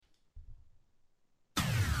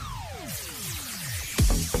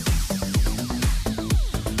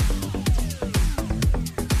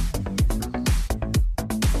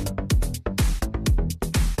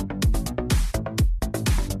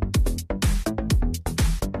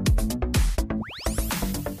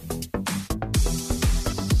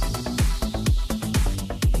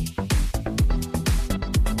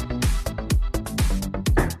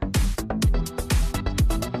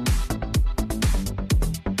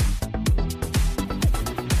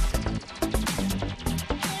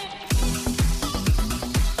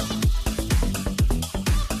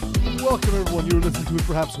Welcome, everyone. You're listening to and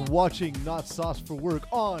perhaps watching Not Sauce for Work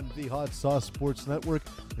on the Hot Sauce Sports Network.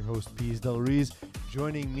 Your host, Pease Del Ruiz.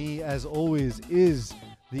 Joining me, as always, is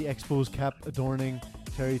the Expos cap adorning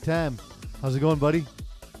Terry Tam. How's it going, buddy?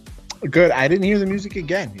 Good. I didn't hear the music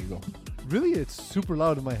again, Hugo. Really? It's super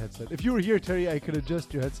loud in my headset. If you were here, Terry, I could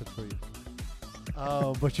adjust your headset for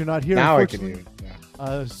you. But you're not here, now I can hear it.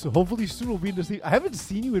 Yeah. So hopefully soon we'll be in the sleep. I haven't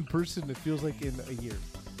seen you in person, it feels like, in a year.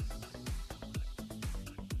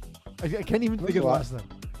 I can't even think of the last time.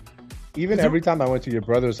 Even every time I went to your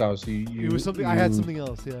brother's house, it was something. I had something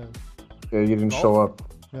else. Yeah. Yeah, you didn't show up.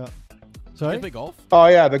 Yeah. Sorry. You play golf? Oh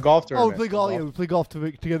yeah, the golf Oh, tournament. we play golf. Yeah, we play golf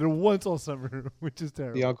together once all summer, which is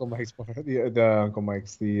terrible. The Uncle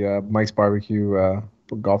Mike's, Mike's barbecue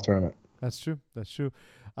golf tournament. That's true. That's true.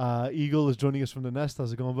 Eagle is joining us from the nest.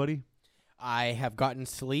 How's it going, buddy? I have gotten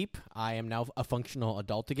sleep. I am now a functional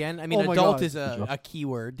adult again. I mean, Oh my adult God. is a key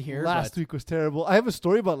word here. Last week was terrible. I have a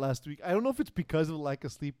story about last week. I don't know if it's because of the lack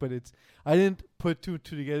of sleep, but I didn't put two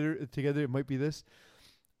together. It might be this.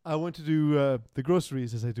 I went to do the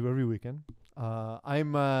groceries as I do every weekend.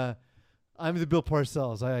 I'm the Bill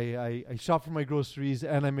Parcells. I shop for my groceries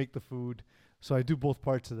and I make the food, so I do both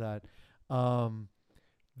parts of that.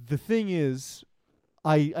 The thing is,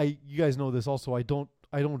 you guys know this also. I don't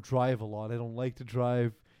drive a lot. I don't like to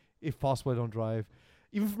drive. If possible, I don't drive.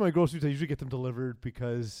 Even for my groceries, I usually get them delivered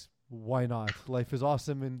because why not? Life is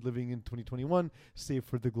awesome and living in 2021, save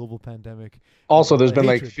for the global pandemic. Also, there's been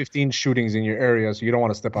hatred. like 15 shootings in your area, so you don't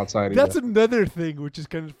want to step outside. That's either. another thing which is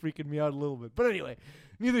kind of freaking me out a little bit. But anyway,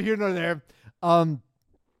 neither here nor there. So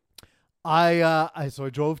I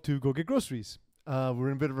drove to go get groceries. We're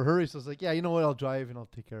in a bit of a hurry, so I was like, yeah, you know what? I'll drive and I'll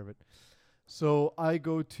take care of it. So I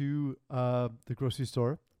go to the grocery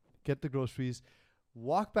store, get the groceries,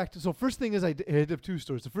 walk back to... So first thing is I hit up two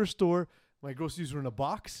stores. The first store, my groceries were in a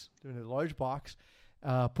box. They're in a large box.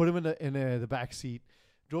 Put them in the back seat.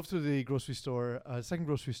 Drove to the grocery store, second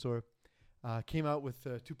grocery store. Came out with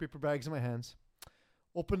two paper bags in my hands.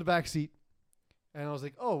 Opened the back seat. And I was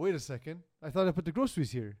like, oh, wait a second. I thought I put the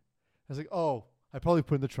groceries here. I was like, oh, I probably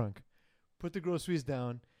put in the trunk. Put the groceries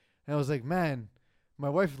down. And I was like, man... My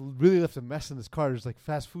wife really left a mess in this car. There's like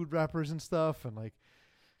fast food wrappers and stuff and like,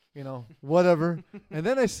 whatever. And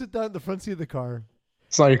then I sit down in the front seat of the car.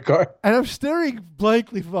 It's not your car. And I'm staring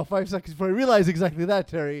blankly for about 5 seconds before I realize exactly that,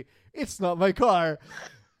 Terry. It's not my car.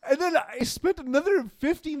 And then I spent another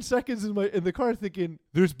 15 seconds in the car thinking,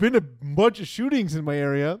 there's been a bunch of shootings in my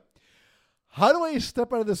area. How do I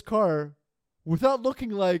step out of this car without looking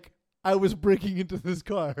like I was breaking into this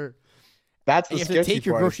car? That's the you have to sketchy take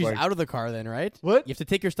your part. groceries Like, out of the car then, right? What? You have to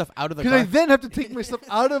take your stuff out of the Because car. I then have to take my stuff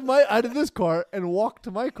out of this car and walk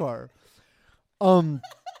to my car. And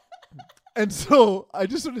so I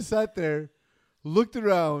just sort of sat there, looked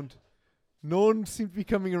around. No one seemed to be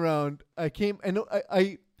coming around. I came and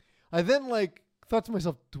I then like thought to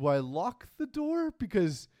myself, do I lock the door?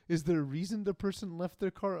 Because is there a reason the person left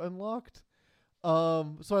their car unlocked?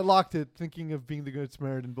 So I locked it, thinking of being the good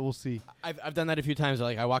Samaritan, but we'll see. I've done that a few times.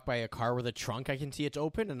 Like I walk by a car with a trunk, I can see it's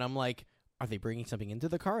open, and I'm like, are they bringing something into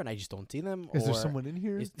the car and I just don't see them? Is there someone in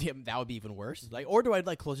here? That would be even worse. Like, or do I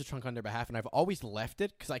like close the trunk on their behalf? And I've always left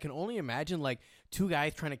it because I can only imagine like two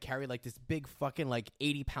guys trying to carry like this big fucking like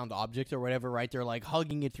 80-pound object or whatever. Right? They're like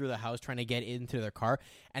hugging it through the house, trying to get into their car,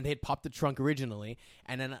 and they had popped the trunk originally,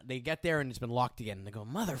 and then they get there and it's been locked again, and they go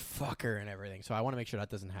motherfucker and everything. So I want to make sure that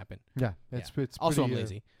doesn't happen. Yeah, it's Also, pretty, I'm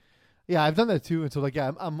lazy. Yeah, I've done that too, and so like, yeah,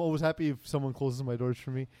 I'm always happy if someone closes my doors for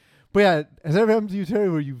me. But yeah, has that ever happened to you, Terry,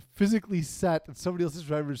 where you physically sat in somebody else's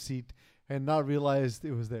driver's seat and not realized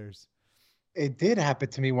it was theirs? it did happen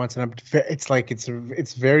to me once, and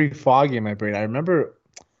it's very foggy in my brain. I remember.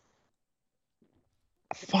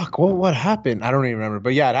 Fuck, what happened? I don't even remember.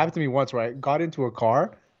 But yeah, it happened to me once where I got into a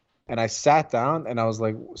car and I sat down and I was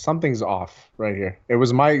like, something's off right here. It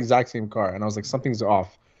was my exact same car, and I was like, something's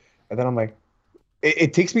off. And then I'm like,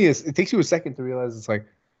 it takes you a second to realize it's like,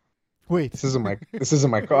 wait, this isn't my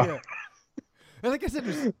car. Yeah. And like I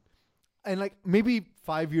said, and like maybe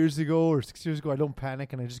 5 years ago or 6 years ago, I don't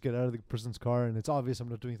panic and I just get out of the person's car and it's obvious I'm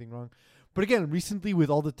not doing anything wrong. But again, recently with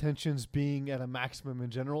all the tensions being at a maximum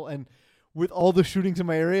in general and with all the shootings in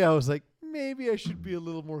my area, I was like, maybe I should be a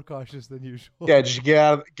little more cautious than usual. Yeah, just get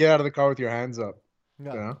out of the car with your hands up.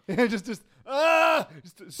 Yeah. You know? just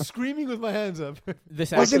screaming with my hands up.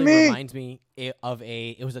 This Was it actually me? reminds me of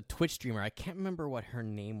it was a Twitch streamer. I can't remember what her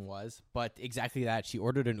name was, but exactly that. She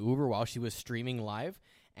ordered an Uber while she was streaming live,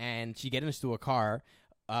 and she gets into a car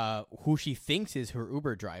who she thinks is her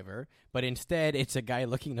Uber driver, but instead it's a guy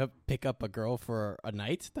looking to pick up a girl for a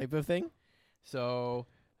night type of thing. So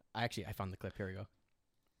I found the clip. Here we go.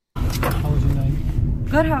 How was your night?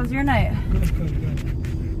 Good, how was your night? Good.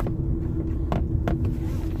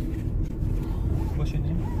 What's your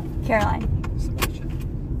name? Caroline.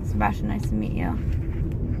 Sebastian. Sebastian, nice to meet you.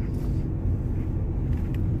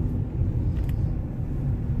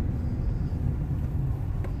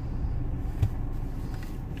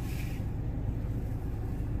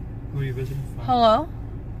 Where are you visiting from? Hello?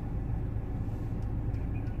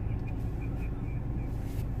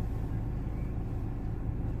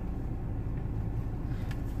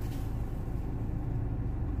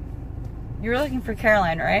 You were looking for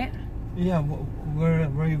Caroline, right? Yeah, where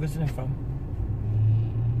are you visiting from?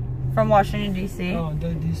 From Washington, D.C. Oh,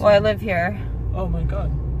 DC. Well, I live here. Oh my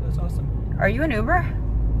god, that's awesome. Are you an Uber?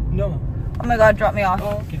 No. Oh my god, drop me off.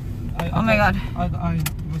 Oh, okay. Oh my god. I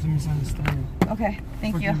was misunderstanding. Okay,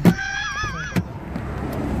 thank you. Forgive me.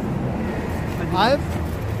 I've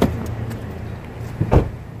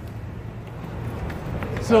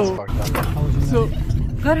That's so fucked up. How was your so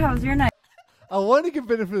night? Good, how was your night? I want to give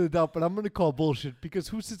benefit of the doubt, but I'm going to call bullshit because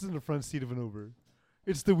who sits in the front seat of an Uber?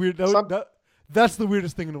 It's the weird. That's the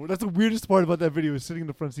weirdest thing in the world. That's the weirdest part about that video is sitting in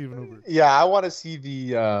the front seat of an Uber. Yeah, I want to see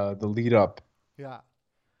the lead up. Yeah.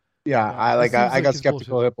 Yeah, Yeah, I it seems I like got it's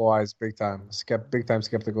skeptical bullshit. hippo eyes big time. Big time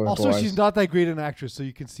skeptical hippo Also, eyes. she's not that great an actress, so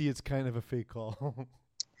you can see it's kind of a fake call.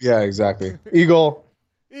 Yeah, exactly. Eagle.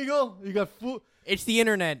 Eagle, you got fooled. It's the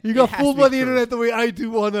internet. You It got has to fooled be by the true. internet the way I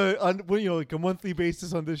do on like a monthly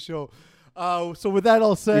basis on this show. So with that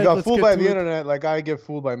all said, You got let's fooled get by to the it. internet like I get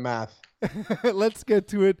fooled by math. Let's get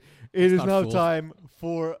to it. It is not now fooled. time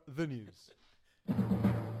for the news.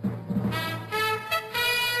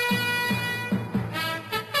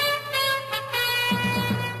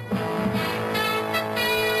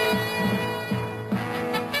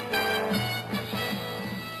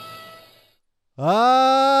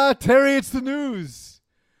 Terry, it's the news.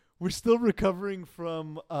 We're still recovering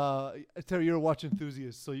from Terry. You're a watch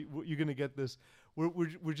enthusiast, so you're gonna get this.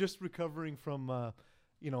 We're just recovering from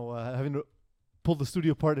having to pull the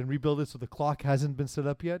studio apart and rebuild it, so the clock hasn't been set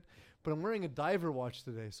up yet. But I'm wearing a diver watch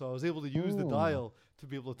today, so I was able to use the dial to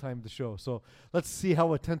be able to time the show. So let's see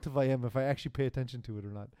how attentive I am, if I actually pay attention to it or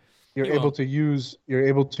not. You're You able will. to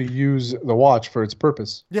use the watch for its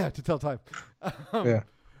purpose. Yeah, to tell time. Yeah.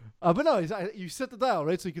 But no, you set the dial,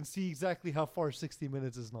 right? So you can see exactly how far 60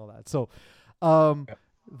 minutes is and all that. So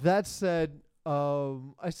that said,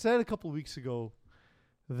 I said a couple of weeks ago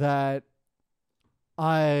that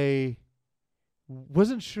I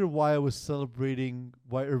wasn't sure why I was celebrating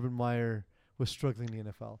why Urban Meyer was struggling in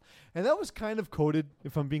the NFL. And that was kind of coded,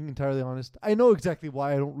 if I'm being entirely honest. I know exactly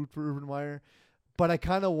why I don't root for Urban Meyer, but I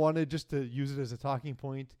kind of wanted just to use it as a talking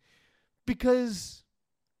point because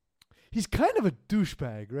he's kind of a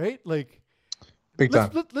douchebag, right? Like, Big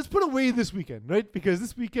time. let's put away this weekend, right? Because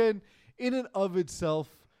this weekend, in and of itself,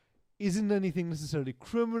 isn't anything necessarily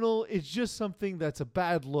criminal. It's just something that's a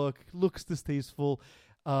bad look, looks distasteful.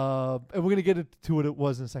 And we're going to get into what it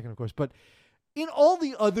was in a second, of course. But in all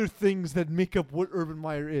the other things that make up what Urban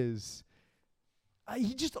Meyer is,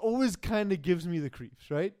 he just always kind of gives me the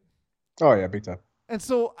creeps, right? Oh yeah, big time. And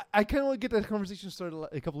so I kind of want to get that conversation started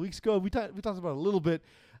a couple of weeks ago. We talked about it a little bit.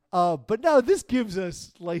 But now this gives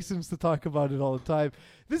us license to talk about it all the time.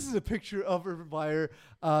 This is a picture of Urban Meyer.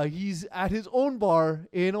 He's at his own bar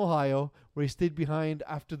in Ohio where he stayed behind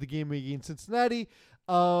after the game against Cincinnati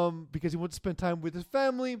because he wanted to spend time with his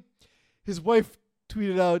family. His wife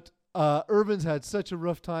tweeted out, Urban's had such a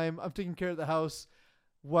rough time. I'm taking care of the house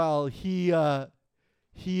while he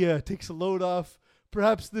takes a load off.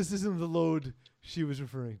 Perhaps this isn't the load she was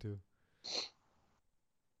referring to.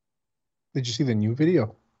 Did you see the new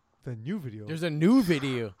video? The new video. There's a new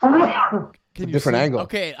video. Can you Different send- angle.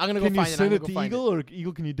 Okay, I'm gonna go Can you find it. I'm send gonna it go to find Eagle, or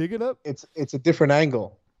Eagle? Can you dig it up? It's a different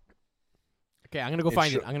angle. Okay, I'm gonna go It find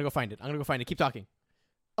it. should- I'm gonna go find it. I'm gonna go find it. Keep talking.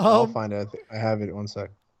 I'll find it. I have it. One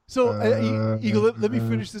sec. So Eagle, let me Uh,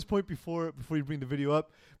 finish this point before you bring the video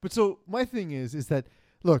up. But so my thing is that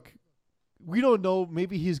look, we don't know.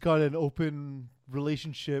 Maybe he's got an open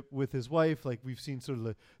relationship with his wife. Like we've seen sort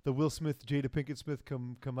of the Will Smith, Jada Pinkett Smith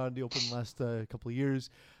come out in the open the last couple of years.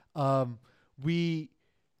 We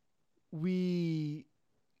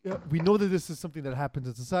know that this is something that happens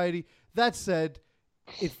in society. That said,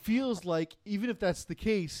 it feels like even if that's the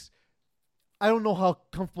case, I don't know how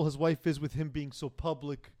comfortable his wife is with him being so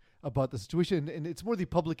public about the situation. And it's more the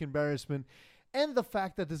public embarrassment and the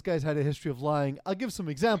fact that this guy's had a history of lying. I'll give some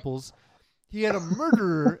examples. He had a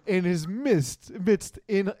murderer in his midst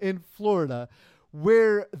in Florida,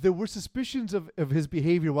 where there were suspicions of his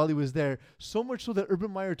behavior while he was there, so much so that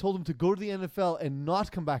Urban Meyer told him to go to the NFL and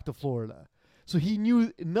not come back to Florida. So he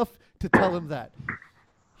knew enough to tell him that.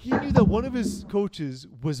 he knew that one of his coaches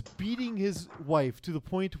was beating his wife to the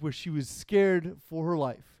point where she was scared for her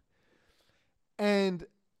life, and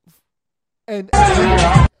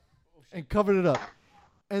covered it up,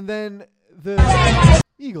 and then the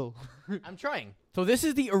Eagle. I'm trying. So this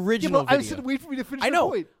is the Yeah, original but I video. said wait for me to finish. I my know.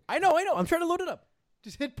 point. I know. I'm trying to load it up.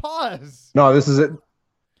 Just hit pause. No, this is it.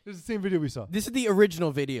 This is the same video we saw. This is the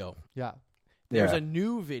original video. Yeah. There's Yeah. a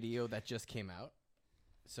new video that just came out.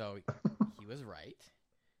 So he was right.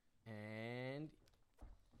 And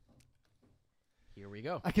here we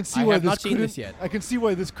go. I can see I why have this not seen couldn't. this yet. I can see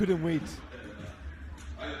why this couldn't wait.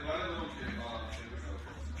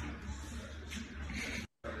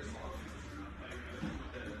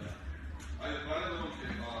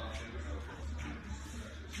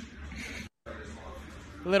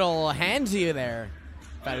 Little handsy there.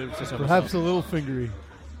 Perhaps a little fingery.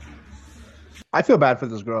 I feel bad for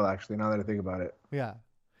this girl, actually, now that I think about it. Yeah.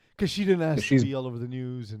 Because she didn't ask to She's- be all over the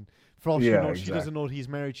news, and for all she Yeah, knows, she exactly. doesn't know he's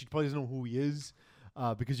married. She probably doesn't know who he is,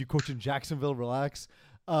 because you coach in Jacksonville. Relax.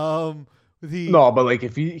 No, but like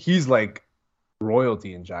if he's like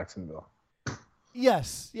royalty in Jacksonville.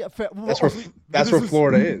 Yes, yeah. Fair. That's where Well, that's this where was-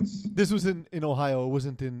 Florida is. This was in Ohio. It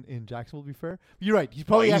wasn't in Jacksonville. To be fair, you're right. He's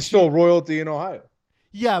probably He's actually, still royalty in Ohio.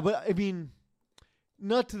 yeah, but I mean,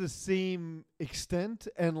 not to the same extent.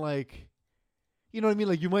 And like, you know what I mean?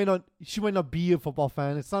 Like, she might not be a football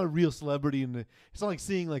fan. It's not a real celebrity, and it's not like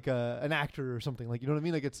seeing like an actor or something. Like, you know what I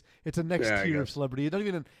mean? Like, it's a next Yeah, I tier of guess. celebrity. It's not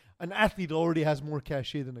even an athlete already has more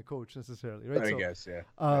cachet than a coach necessarily, right? I So, guess,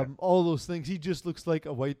 yeah. all those things. He just looks like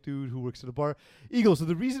a white dude who works at a bar. Eagle. So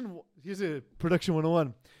the reason here's a production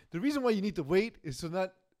 101. The reason why you need to wait is so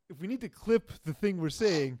that if we need to clip the thing we're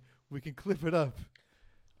saying, we can clip it up.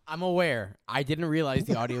 I'm aware. I didn't realize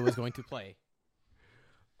the audio was going to play.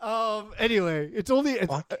 Anyway, it's only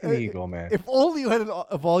Fucking Eagle, man. If only you had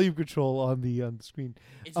a volume control on the screen.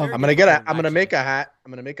 It's very I'm gonna difficult, I'm gonna actually. make a hat.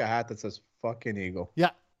 I'm gonna make a hat that says "fucking Eagle." Yeah,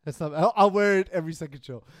 that's not. I'll wear it every second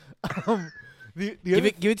show. The Give other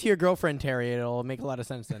it to your girlfriend, Terry. It'll make a lot of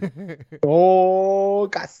sense then. Oh,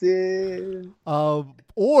 casi.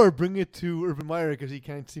 or bring it to Urban Meyer because he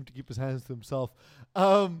can't seem to keep his hands to himself.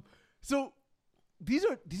 So these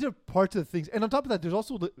are parts of the things, and on top of that,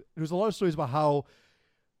 there's a lot of stories about how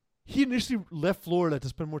he initially left Florida to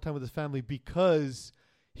spend more time with his family because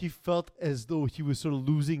he felt as though he was sort of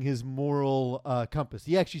losing his moral compass.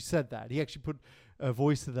 He actually said that. He actually put a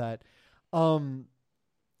voice to that.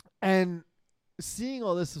 And seeing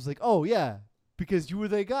all this was like, oh yeah, because you were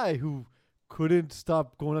that guy who couldn't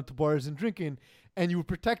stop going out to bars and drinking, and you were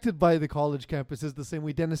protected by the college campuses the same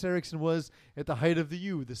way Dennis Erickson was at the height of the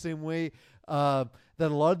U, the same way that a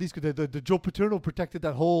lot of these, the Joe Paterno protected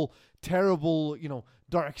that whole terrible,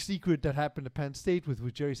 dark secret that happened at Penn State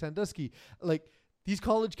with Jerry Sandusky. Like, these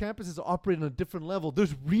college campuses operate on a different level.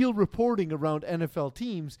 There's real reporting around NFL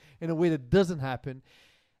teams in a way that doesn't happen.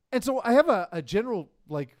 And so I have a general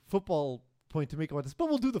football point to make about this, but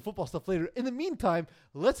we'll do the football stuff later. In the meantime,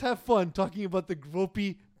 let's have fun talking about the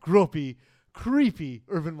gropey, creepy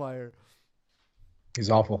Urban Meyer. He's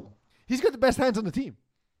awful. He's got the best hands on the team.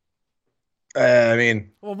 I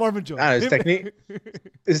mean, Well, Marvin Jones.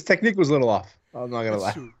 his technique was a little off. I'm not gonna That's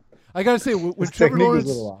lie. true. I gotta say, when His Trevor technique was Lawrence, a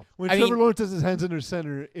little off. I Trevor mean- Lawrence has his hands under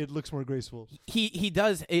center, it looks more graceful. He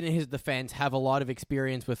does, in his defense, have a lot of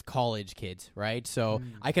experience with college kids, right? So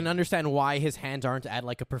I can understand why his hands aren't at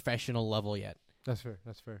a professional level yet. That's fair.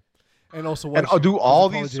 And also, And why do she- all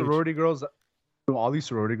college these age. sorority girls? Do all these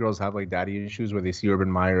sorority girls have daddy issues where they see Urban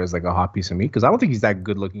Meyer as a hot piece of meat? Because I don't think he's that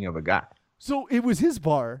good looking of a guy. So it was his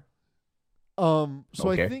bar. So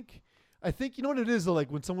Okay. I think you know what it is though,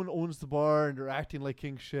 when someone owns the bar and they're acting like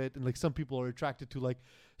king shit, and some people are attracted to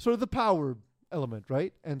sort of the power element,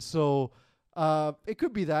 right? And so it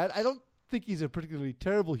could be that. I don't think he's a particularly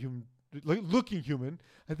terrible human, looking human.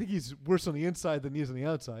 I think he's worse on the inside than he is on the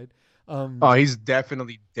outside. Oh, he's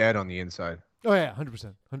definitely dead on the inside. Oh yeah,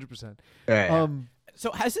 100%. Yeah.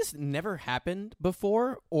 So has this never happened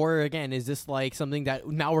before, or again, is this something that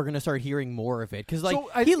now we're gonna start hearing more of it? Because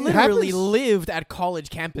he it literally happens- lived at college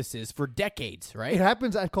campuses for decades, right? It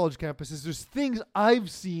happens at college campuses. There's things I've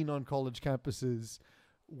seen on college campuses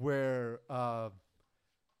where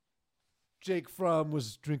Jake Fromm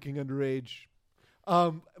was drinking underage.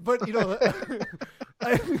 But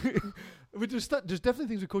but there's definitely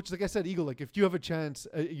things with coaches. Like I said, Eagle. If you have a chance,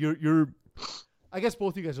 you're. I guess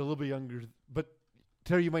both you guys are a little bit younger, but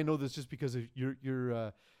Terry, you might know this just because of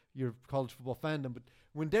your college football fandom. But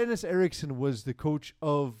when Dennis Erickson was the coach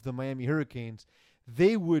of the Miami Hurricanes,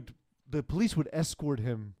 the police would escort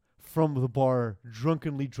him from the bar,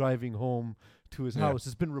 drunkenly driving home to his house.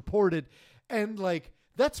 It's been reported, and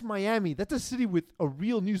That's Miami. That's a city with a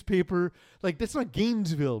real newspaper. Like, that's not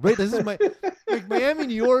Gainesville, right? This is like Miami,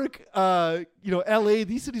 New York, LA.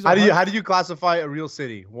 These cities. How do you classify a real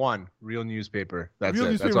city? One real newspaper. That's real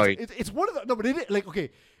it. newspaper. That's all. It's one of the. No, but it is, like,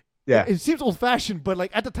 okay. Yeah. It seems old fashioned, but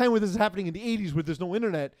like at the time when this is happening in the 80s, where there's no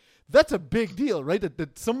internet, that's a big deal, right?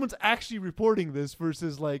 That someone's actually reporting this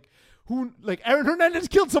versus like Aaron Hernandez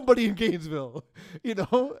killed somebody in Gainesville, and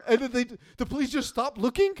then the police just stopped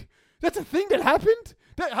looking. That's a thing that happened.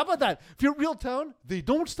 How about that? If you're a real town, they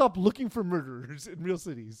don't stop looking for murderers in real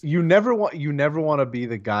cities. You never want to be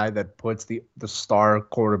the guy that puts the star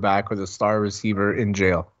quarterback or the star receiver in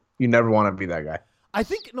jail. You never want to be that guy. I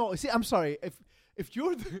think no. See, I'm sorry. If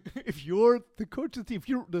you're the coach of the team, if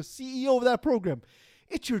you're the CEO of that program,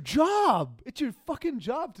 it's your job. It's your fucking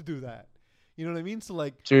job to do that. You know what I mean? So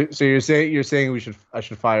like, so you're saying I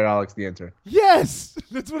should fire Alex the intern? Yes,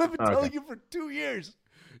 that's what I've been telling you for 2 years.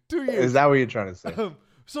 2 years. Is that what you're trying to say?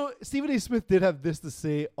 So Stephen A. Smith did have this to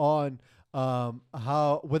say on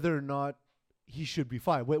whether or not he should be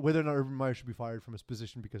fired, whether or not Urban Meyer should be fired from his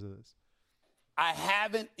position because of this. I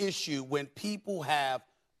have an issue when people have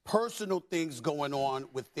personal things going on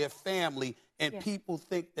with their family and people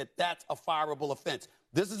think that that's a fireable offense.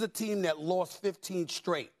 This is a team that lost 15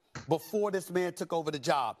 straight before this man took over the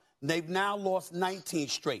job. They've now lost 19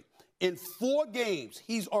 straight. In 4 games,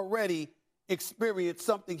 he's already experienced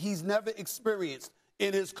something he's never experienced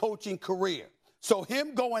in his coaching career. So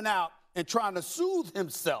him going out and trying to soothe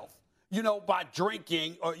himself, by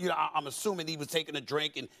drinking, or, I'm assuming he was taking a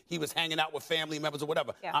drink and he was hanging out with family members or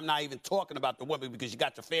whatever. Yeah. I'm not even talking about the women because you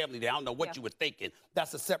got your family there. I don't know what you were thinking.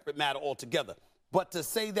 That's a separate matter altogether. But to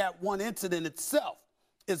say that one incident itself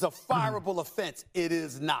is a fireable offense, it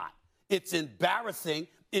is not. It's embarrassing.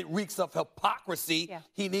 It reeks of hypocrisy. Yeah.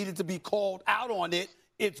 He needed to be called out on it.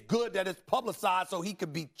 It's good that it's publicized so he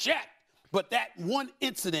could be checked. But that one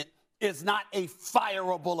incident is not a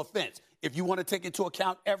fireable offense. If you want to take into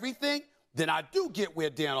account everything, then I do get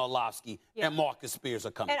where Dan Orlovsky and Marcus Spears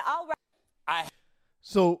are coming. And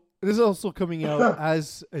So this is also coming out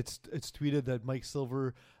as it's tweeted that Mike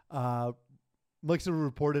Silver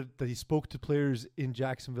reported that he spoke to players in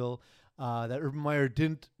Jacksonville, that Urban Meyer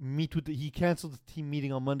didn't meet he canceled the team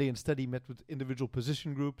meeting on Monday. Instead, he met with individual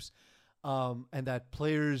position groups, and that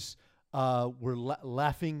players were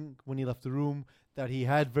laughing when he left the room, that he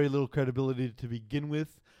had very little credibility to begin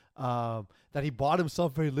with, that he bought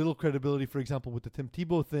himself very little credibility, for example, with the Tim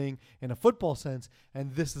Tebow thing in a football sense,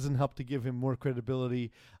 and this doesn't help to give him more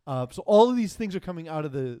credibility. So all of these things are coming out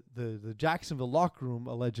of the Jacksonville locker room,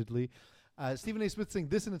 allegedly. Stephen A. Smith saying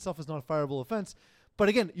this in itself is not a fireable offense. But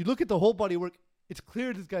again, you look at the whole body of work, it's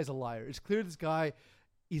clear this guy's a liar. It's clear this guy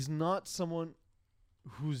is not someone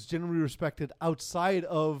who's generally respected outside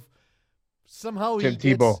of somehow Tim he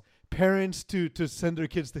gets Tebow. Parents to send their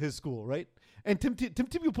kids to his school, right? And Tim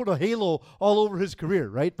Tebow put a halo all over his career,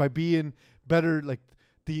 right? By being better, like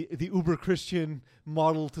the uber Christian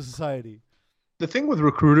model to society. The thing with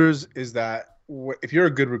recruiters is that if you're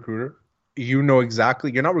a good recruiter, you know exactly,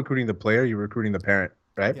 you're not recruiting the player, you're recruiting the parent,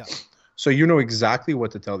 right? Yeah. So you know exactly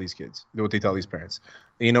what to tell these kids, what they tell these parents.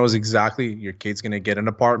 He knows exactly your kid's going to get an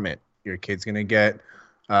apartment. Your kid's going to get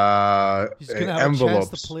he's going to have envelopes. a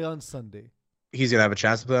chance to play on Sunday. He's going to have a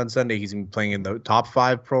chance to play on Sunday. He's been playing in the top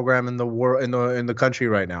 5 program in the world, in the country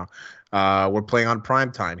right now. We're playing on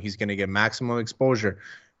prime time. He's going to get maximum exposure.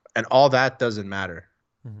 And all that doesn't matter.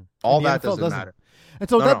 Mm-hmm. All that doesn't matter. And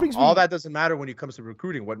so brings me... all that doesn't matter when it comes to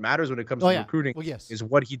recruiting. What matters when it comes to recruiting is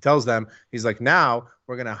what he tells them. He's like, now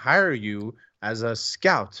we're going to hire you as a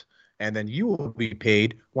scout, and then you will be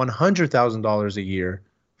paid $100,000 a year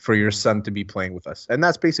for your son to be playing with us. And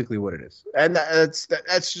that's basically what it is. And that's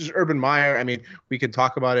just Urban Meyer. I mean, we could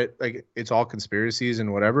talk about it like it's all conspiracies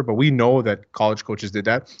and whatever, but we know that college coaches did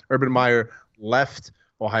that. Urban Meyer left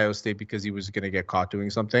Ohio State because he was going to get caught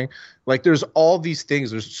doing something. Like, there's all these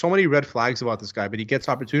things. There's so many red flags about this guy, but he gets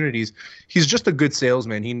opportunities. He's just a good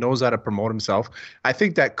salesman. He knows how to promote himself. I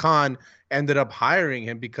think that Khan ended up hiring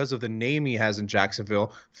him because of the name he has in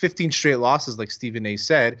Jacksonville. 15 straight losses, like Stephen A.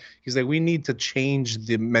 said. He's like, we need to change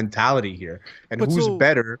the mentality here. And who's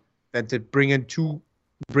better than to bring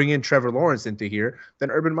in Trevor Lawrence into here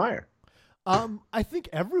than Urban Meyer? I think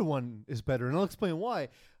everyone is better, and I'll explain why.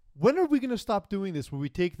 When are we going to stop doing this, where we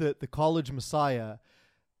take the college messiah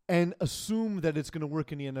and assume that it's going to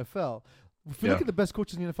work in the NFL? If you look at the best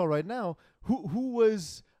coaches in the NFL right now, who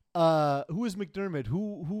was McDermott?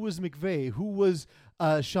 Who was McVay? Who was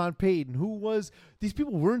Sean Payton? These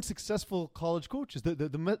people weren't successful college coaches.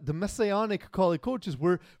 The messianic college coaches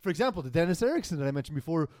were, for example, the Dennis Erickson that I mentioned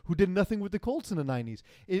before, who did nothing with the Colts in the 90s.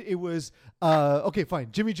 It was okay,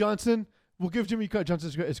 fine. Jimmy Johnson We'll give Jimmy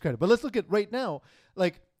Johnson his credit. But let's look at right now.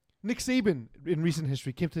 Like Nick Saban in recent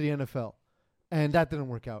history came to the NFL, and that didn't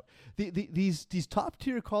work out. These top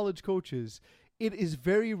tier college coaches, it is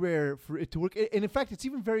very rare for it to work. And in fact, it's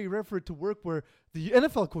even very rare for it to work where the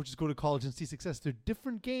NFL coaches go to college and see success. They're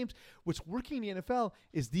different games. What's working in the NFL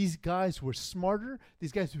is these guys who are smarter,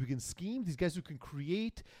 these guys who can scheme, these guys who can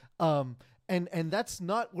create. And that's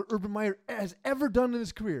not what Urban Meyer has ever done in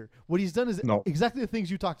his career. What he's done is exactly the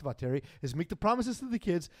things you talked about, Terry, is make the promises to the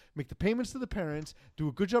kids, make the payments to the parents, do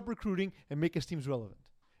a good job recruiting, and make his teams relevant.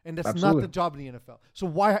 And that's not the job in the NFL. So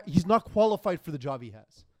why he's not qualified for the job he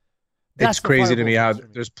has. It's crazy to me how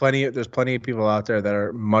there's plenty of people out there that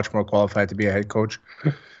are much more qualified to be a head coach,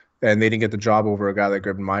 and they didn't get the job over a guy like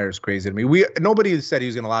Urban Meyer. Is crazy to me. Nobody said he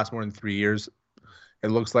was going to last more than 3 years. It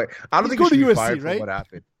looks like I don't think he should be fired for what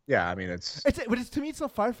happened. Yeah, I mean but to me it's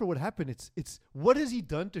not fired for what happened. It's what has he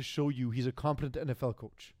done to show you he's a competent NFL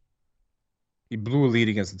coach? He blew a lead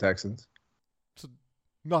against the Texans. So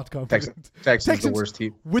not competent. Texans the worst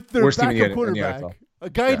team with their worst backup team in the quarterback, NFL. a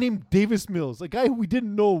guy named Davis Mills, a guy who we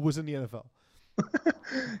didn't know was in the NFL.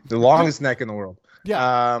 The longest neck in the world.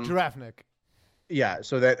 Yeah, giraffe neck. Yeah,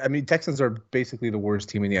 so Texans are basically the worst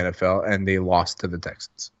team in the NFL, and they lost to the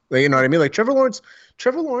Texans. You know what I mean? Like Trevor Lawrence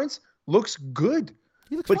looks good,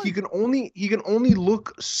 but he can only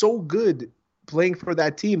look so good playing for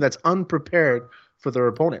that team that's unprepared for their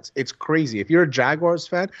opponents. It's crazy. If you're a Jaguars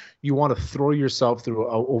fan, you want to throw yourself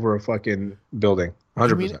over a fucking building.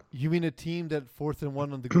 100%. You mean a team that 4th and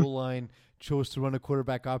 1 on the goal line chose to run a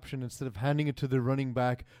quarterback option instead of handing it to their running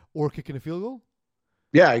back or kicking a field goal?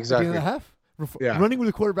 Yeah, exactly. And a half? Running with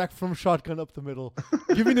a quarterback from shotgun up the middle,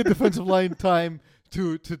 giving the defensive line time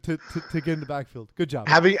to get in the backfield. Good job.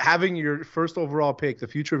 Having your first overall pick, the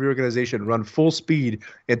future of your organization, run full speed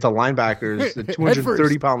into linebackers, the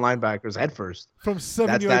 230-pound linebackers head first. From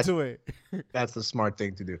 7 yards away. That's the smart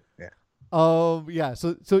thing to do. Yeah. Yeah.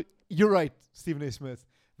 So you're right, Stephen A. Smith.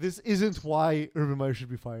 This isn't why Urban Meyer should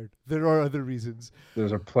be fired. There are other reasons. There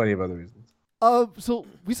are plenty of other reasons. So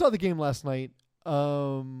we saw the game last night.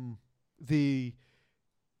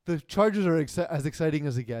 The Chargers are as exciting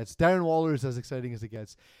as it gets. Darren Waller is as exciting as it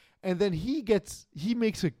gets. And then he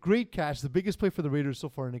makes a great catch, the biggest play for the Raiders so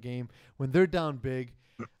far in the game, when they're down big.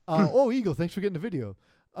 Eagle, thanks for getting the video.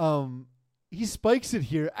 He spikes it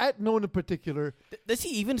here at no one in particular. Does he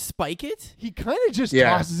even spike it? He kind of just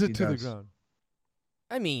tosses it to the ground.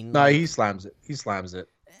 I mean... No, he slams it.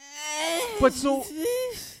 But so...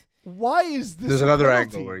 Why is this There's another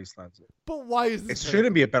penalty? angle where he slams it. But why is this? It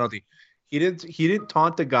shouldn't be a penalty. He didn't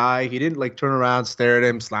taunt the guy. He didn't like turn around, stare at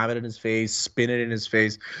him, slam it in his face, spin it in his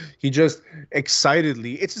face. He just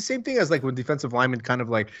excitedly. It's the same thing as like when defensive linemen kind of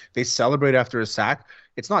like they celebrate after a sack.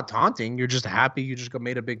 It's not taunting. You're just happy you just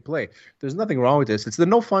made a big play. There's nothing wrong with this. It's the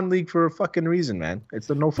no fun league for a fucking reason, man. It's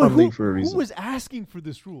the no fun league for a reason. Who was asking for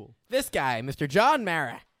this rule? This guy, Mr. John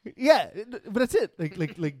Mara. Yeah, but that's it.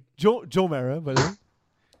 Like Joe Mara, by the way.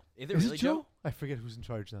 Is it really it Joe? I forget who's in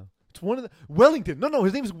charge now. It's one of the Wellington. No,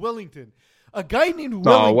 his name is Wellington. A guy named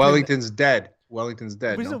Wellington. No, Wellington's dead. Wellington's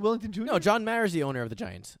dead. But isn't it Wellington Jr.? No, John Mara is the owner of the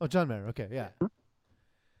Giants. Oh, John Mara. Okay, yeah.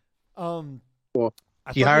 Well,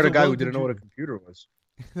 he hired a guy who didn't know what a computer was.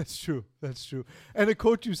 That's true. And a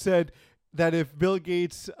coach who said that if Bill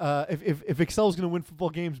Gates, if Excel was going to win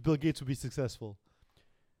football games, Bill Gates would be successful.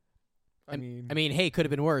 I mean, hey, could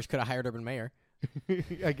have been worse. Could have hired Urban Meyer.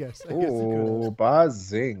 I guess. Oh,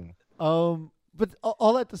 buzzing. But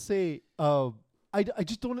all that to say, I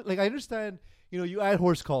just don't like. I understand. You add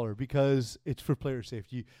horse collar because it's for player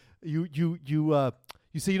safety. You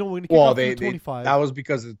say you don't want to kick off from 25. That was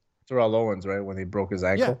because of Terrell Owens, right? When he broke his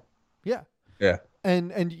ankle. Yeah.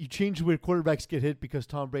 And you change where quarterbacks get hit because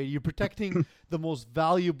Tom Brady. You're protecting the most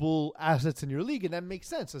valuable assets in your league, and that makes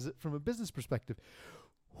sense from a business perspective.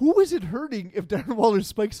 Who is it hurting if Darren Waller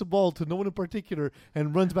spikes a ball to no one in particular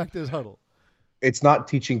and runs back to his huddle? It's not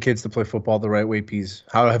teaching kids to play football the right way, Pease.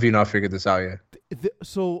 How have you not figured this out yet?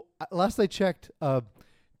 So last I checked,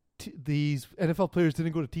 these NFL players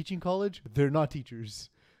didn't go to teaching college. They're not teachers.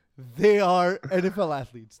 They are NFL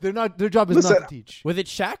athletes. They're not. Their job is not to teach. Was it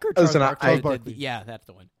Shaq or Charles Barkley? Charles Barkley. Yeah, that's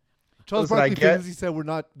the one. Charles Barkley famously said we're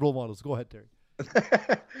not role models. Go ahead, Terry.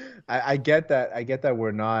 I get that. I get that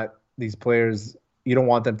we're not these players. You don't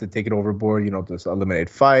want them to take it overboard, to eliminate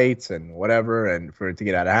fights and whatever, and for it to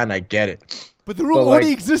get out of hand. I get it. But the rule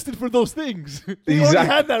already existed for those things. They already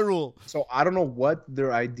had that rule. So I don't know what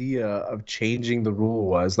their idea of changing the rule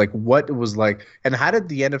was. Like, what it was like. And how did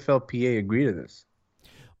the NFLPA agree to this?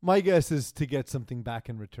 My guess is to get something back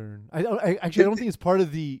in return. I don't think it's part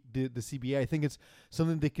of the CBA. I think it's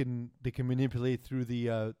something they can manipulate through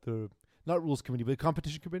the not rules committee, but the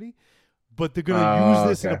competition committee. but they're gonna use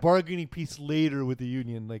this in a okay. bargaining piece later with the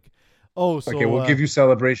union. Like, oh, so Okay, we'll give you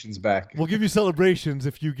celebrations back. we'll give you celebrations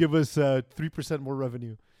if you give us 3% more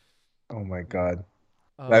revenue. Oh my god.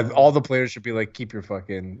 Um, All the players should be like, keep your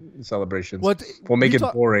fucking celebrations. What We'll make we it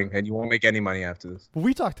talk- boring, and you won't make any money after this. But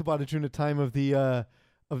we talked about it during the time of the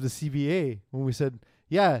CBA when we said,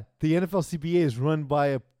 yeah, the NFL CBA is run by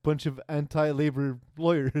a bunch of anti-labor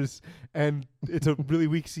lawyers, and it's a really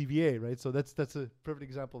weak CBA, right? So that's a perfect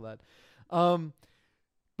example of that.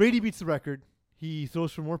 Brady beats the record. He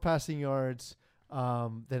throws for more passing yards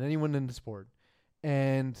than anyone in the sport,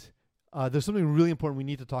 and there's something really important we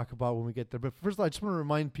need to talk about when we get there. But first of all, I just want to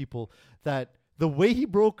remind people that the way he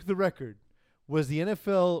broke the record was the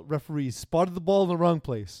NFL referees spotted the ball in the wrong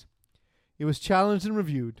place. It was challenged and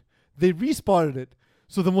reviewed. They respotted it.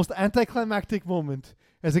 So the most anticlimactic moment,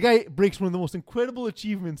 as a guy breaks one of the most incredible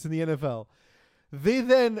achievements in the NFL, they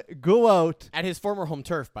then go out At his former home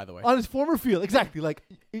turf, by the way. on his former field. Exactly. Like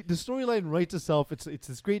the storyline writes itself. It's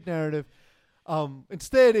this great narrative.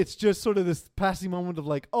 Instead, it's just sort of this passing moment of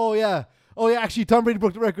like, oh yeah, actually Tom Brady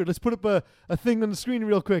broke the record. Let's put up a thing on the screen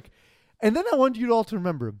real quick. And then I want you all to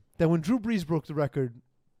remember that when Drew Brees broke the record,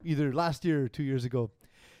 either last year or 2 years ago,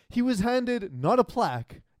 he was handed not a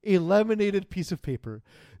plaque, a laminated piece of paper.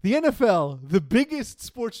 The NFL, the biggest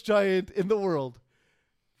sports giant in the world,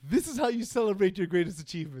 this is how you celebrate your greatest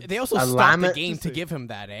achievement. They also A stopped the lamin- game to give him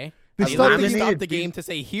that, eh? They They stopped the literally game- stopped the game to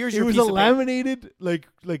say, "Here's It your was piece a of paper." laminated like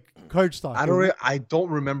cardstock. I don't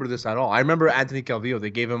remember this at all. I remember Anthony Calvillo. They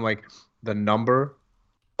gave him like the number,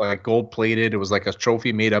 like gold plated. It was like a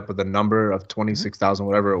trophy made up of the number of 26,000,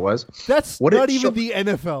 whatever it was. That's What not it- even show- the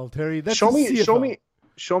NFL, Terry. That's show the me, CFL.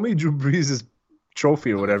 show me Drew Brees'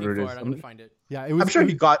 trophy or I'm whatever it looking is. for I'm gonna find it. Yeah, it was. I'm sure it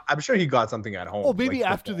he was- got. I'm sure he got something at home. Oh, maybe like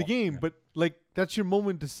after the football. game, but like that's your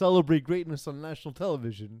moment to celebrate greatness on national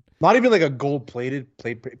television. Not even like a gold plated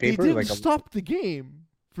paper. They didn't Like stop the game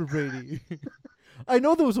for Brady. I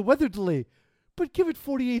know there was a weather delay, but give it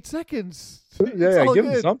 48 seconds. It's yeah, all give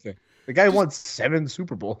him good. something. The guy won 7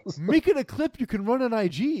 Super Bowls. Make it a clip you can run on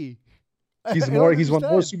IG. He's I more. don't He's won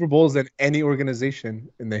more understand. Super Bowls than any organization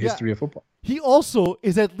in the Yeah. history of football. He also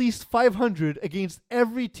is at least 500 against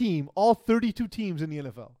every team, all 32 teams in the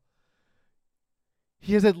NFL.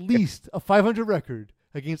 He has at least a 500 record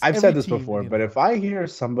against I've every said this team in before, the but NFL. if I hear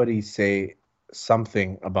somebody say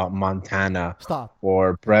something about Montana Stop.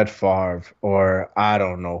 or Brett Favre or I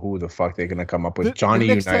don't know who the fuck they're gonna come up with, The Johnny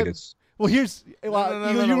next time- Unitas. Well, here's no,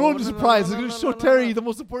 you no, ruined the no, surprise. no, I'm going no, to show no, no, Terry no. the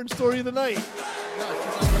most important story of the night.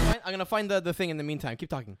 I'm gonna find the thing in the meantime. Keep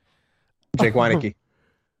talking. Jake Weineke.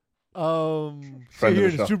 So Friend of here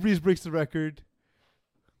the it show. is. Drew Brees breaks the record.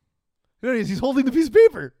 There he is. He's holding the piece of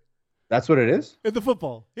paper That's what it is. in the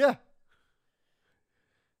football. Yeah.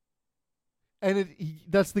 And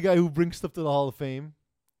that's the guy who brings stuff to the Hall of Fame.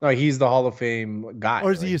 No, he's the Hall of Fame guy.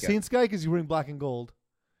 Or is he a like, Saints guy because he's wearing black and gold?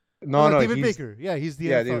 No, David he's, Baker. Yeah, he's the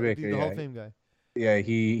Yeah, NFL, David Baker, the Hall yeah. of Fame guy. Yeah,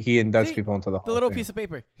 he inducts See, people into the Hall The little of Fame. piece of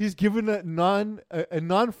paper. He's given a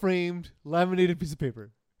non-framed laminated piece of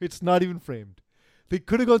paper. It's not even framed. They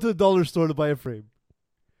could have gone to the dollar store to buy a frame.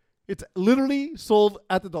 It's literally sold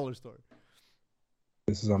at the dollar store.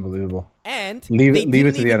 This is unbelievable. And Leave they it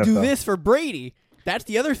didn't to the even do NFL. this for Brady. That's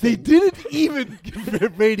the other They thing. didn't even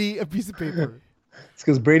give Brady a piece of paper. It's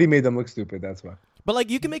because Brady made them look stupid. That's why. But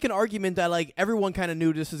like you can make an argument that like everyone kind of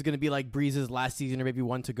knew this was going to be like Breeze's last season or maybe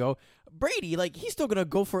one to go. Brady, like he's still going to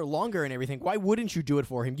go for it longer and everything. Why wouldn't you do it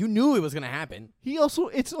for him? You knew it was going to happen.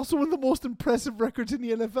 It's also one of the most impressive records in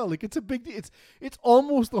the NFL. Like it's a big it's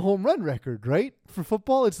almost a home run record, right? For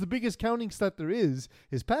football, it's the biggest counting stat there is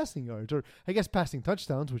passing yards, or I guess passing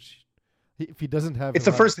touchdowns, which if he doesn't have It's a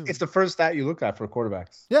the lot first. too. It's the first stat you look at for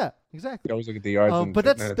quarterbacks. Yeah, exactly. You always look at the yards. And, But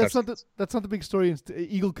and that's not the big story.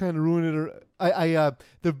 Eagle kind of ruined it. Or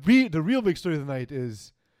the real big story of the night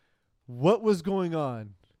is what was going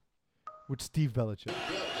on with Steve Belichick.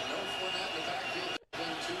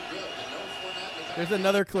 There's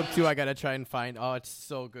another clip too I got to try and find. Oh, it's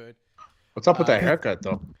so good. What's up with that haircut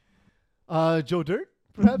though? Joe Dirt,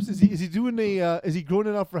 perhaps is he doing is he growing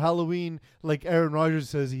it out for Halloween like Aaron Rodgers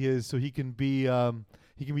says he is, so he can be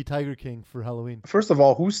Tiger King for Halloween. First of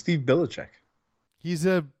all, who's Steve Belichick? He's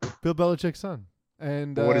Bill Belichick's son,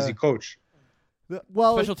 and What does he coach?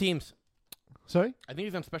 Well, Special teams. sorry, I think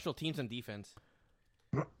he's on special teams and defense.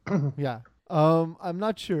 yeah. I'm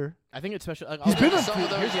not sure. I think it's special. He's been on. Some of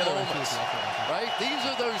those Here's the other one, too, moments, if you like to right? These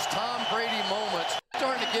are those Tom Brady moments.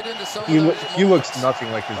 Starting to get into some He of those he looks moments,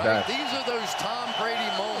 nothing like his right? dad. These are those Tom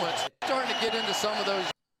Brady moments. Starting to get into some of those.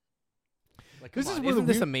 Like, This come is on, one of isn't the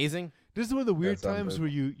this weird- amazing? This is one of the weird That's times where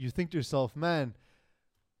unbelievable. you think to yourself, man,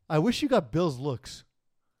 I wish you got Bill's looks.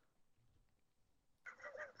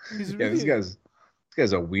 He's Yeah, this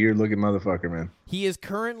guy's a weird looking motherfucker, man. He is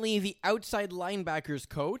currently the outside linebackers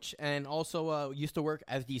coach and also used to work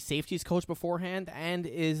as the safeties coach beforehand and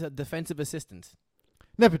is a defensive assistant.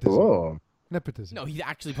 Nepotism. Whoa. Nepotism. No, he's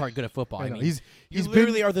actually probably good at football. I I know. mean, He's you been-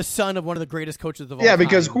 literally are the son of one of the greatest coaches of all Yeah, time.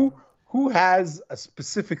 because who has a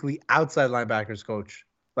specifically outside linebackers coach?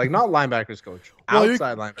 Like not linebackers coach, Well, you're-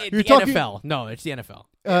 outside linebackers. It's You're the talking- NFL. No, it's the NFL.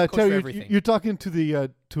 Coach for Terry, everything. you're talking to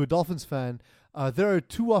the to a Dolphins fan. There are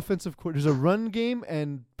two offensive there's a run game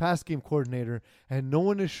and pass game coordinator, and no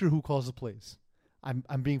one is sure who calls the plays. I'm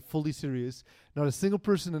being fully serious. Not a single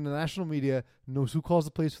person in the national media knows who calls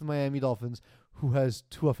the plays for the Miami Dolphins, who has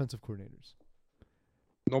two offensive coordinators.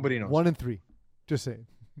 Nobody knows. 1 and 3. Just saying.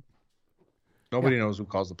 Nobody knows who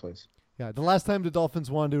calls the plays. Yeah, the last time the Dolphins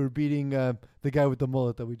won, they were beating the guy with the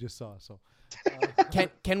mullet that we just saw. So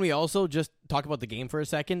Can we also just talk about the game for a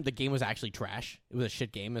second? The game was actually trash. It was a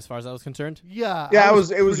shit game as far as I was concerned. yeah, Yeah, I it was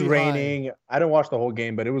pretty high. raining. I didn't watch the whole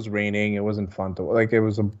game, but it was raining. It wasn't fun to like. It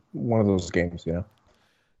was one of those games, you know.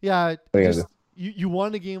 Yeah, Yeah, just, you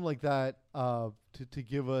won a game like that to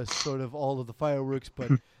give us sort of all of the fireworks,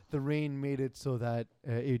 but the rain made it so that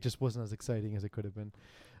it just wasn't as exciting as it could have been.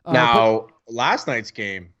 But Now, last night's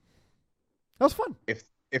game, that was fun.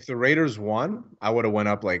 if the Raiders won, I would have went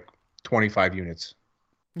up like 25 units.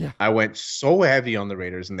 Yeah. I went so heavy on the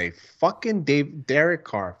Raiders, and they fucking Derek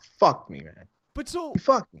Carr fucked me, man. But so He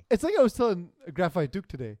fucked me. it's like I was telling Graphite Duke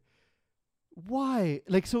today. Why?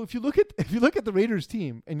 Like, so if you look at the Raiders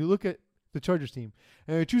team and you look at the Chargers team,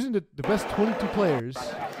 and you're choosing the best 22 players,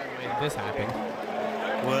 This happened.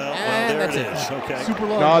 Well, And there that's it it. is. Okay. super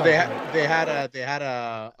long. No, guy. they had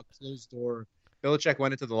a closed door. Belichick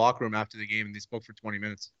went into the locker room after the game, and they spoke for 20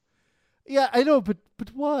 minutes. Yeah, I know, but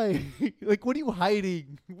why? Like, what are you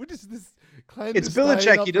hiding? What is this clandestine It's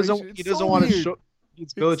Belichick. He doesn't. operation? He It's doesn't so want to weird. show.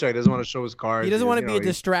 It's Belichick. He doesn't want to show his cards. He doesn't want to you be know, a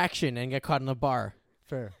distraction and get caught in a bar.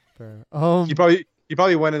 Fair. He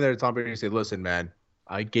probably went in there to Tom Brady and said, "Listen, man,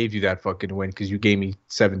 I gave you that fucking win because you gave me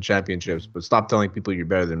 7 championships, but stop telling people you're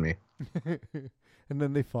better than me." And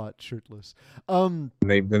then they fought shirtless. And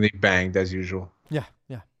then they banged as usual. Yeah.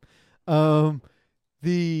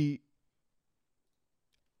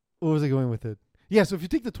 What was I going with it? Yeah. So if you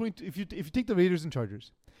take the 22, if you take the Raiders and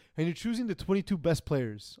Chargers, and you're choosing the 22 best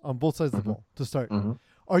players on both sides of the ball to start,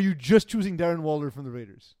 are you just choosing Darren Waller from the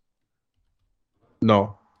Raiders?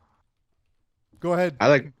 No, Go ahead. I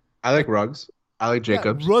like Ruggs. I like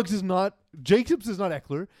Jacobs. Yeah, Ruggs is not. Jacobs is not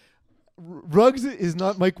Eckler. Ruggs is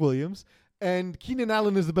not Mike Williams. And Keenan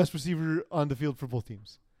Allen is the best receiver on the field for both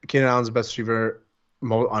teams. Keenan Allen's the best receiver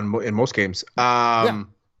in most games. Yeah.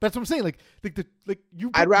 That's what I'm saying. Like you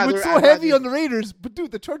I'd went rather- so I'd heavy rather- on the Raiders, but dude,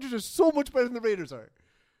 the Chargers are so much better than the Raiders are.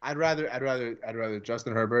 I'd rather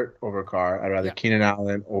Justin Herbert over Carr. I'd rather Yeah. Keenan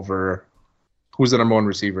Allen over who's the number 1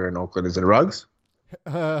 receiver in Oakland? Is it Ruggs?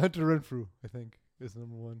 Hunter Renfrew, I think, is the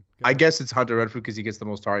number 1. I guess it's Hunter Renfrew because he gets the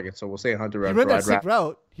most targets. So we'll say Hunter He Renfrew. ran that sick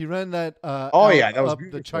route. He ran that. Yeah, that was up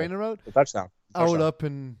beautiful. the China route. The touchdown. Out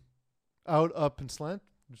up and slant.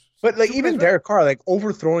 But like Super even nice route. Derek Carr, like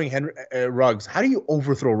overthrowing Ruggs. How do you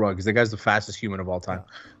overthrow Ruggs? The guy's the fastest human of all time.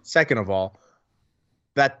 Second of all,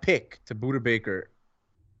 that pick to Buda Baker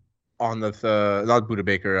on the not Buda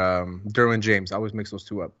Baker, Derwin James. I always mix those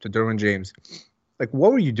two up. To Derwin James, like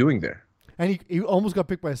what were you doing there? And he almost got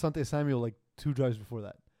picked by Asante Samuel like 2 drives before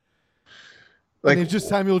that. Like And it's just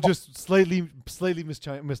Samuel just slightly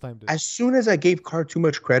mistimed it. as soon as I gave Carr too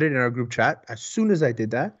much credit in our group chat, as soon as I did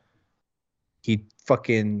that, he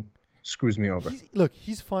fucking screws me over.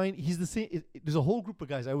 He's fine. He's the same. There's a whole group of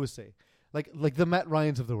guys, I always say, like the Matt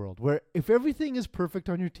Ryans of the world, where if everything is perfect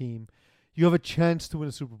on your team, you have a chance to win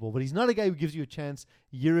a Super Bowl. But he's not a guy who gives you a chance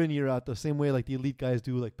year in, year out, the same way like the elite guys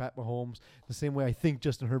do, like Pat Mahomes, the same way I think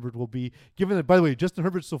Justin Herbert will be. Given that, by the way, Justin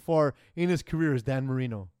Herbert so far in his career is Dan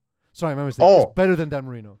Marino. Sorry, my mistake. Oh. He's better than Dan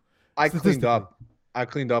Marino. I cleaned Statistically. up. I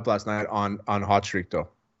cleaned up last night on Hot Streak though.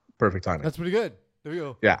 Perfect timing. That's pretty good. There we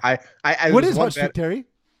go. Yeah, I What was is one Hot Streak, bet- Terry?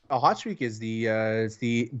 A Hot Streak is it's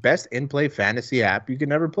the best in-play fantasy app you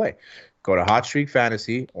can ever play. Go to Hot Streak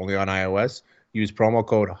Fantasy, only on iOS. Use promo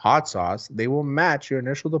code Hot Sauce. They will match your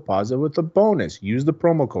initial deposit with a bonus. Use the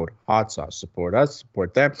promo code Hot Sauce. Support us,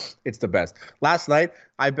 support them. It's the best. Last night,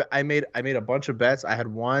 I made a bunch of bets. I had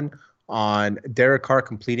one on Derek Carr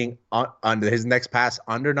completing on his next pass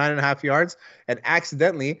under 9.5 yards, and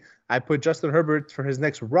accidentally I put Justin Herbert for his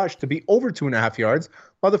next rush to be over 2.5 yards.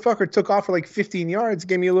 Motherfucker took off for like 15 yards,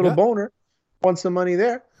 gave me a little boner. Won some money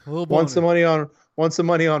there. A little Won some boner.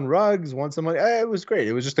 money on Ruggs. Won some money. It was great.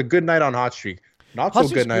 It was just a good night on Hot Streak. Not Hot so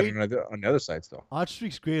Streak's good night great. on the other sides though. Hot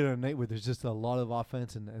Streak's great on a night where there's just a lot of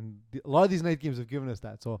offense, and a lot of these night games have given us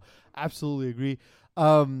that. So absolutely agree.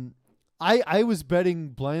 I was betting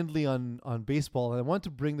blindly on baseball, and I want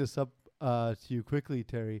to bring this up to you quickly,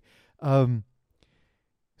 Terry.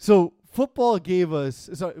 So football gave us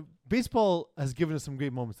baseball has given us some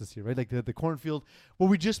great moments this year, right? Like the cornfield, what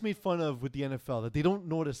we just made fun of with the NFL, that they don't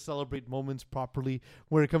know how to celebrate moments properly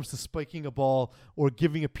when it comes to spiking a ball or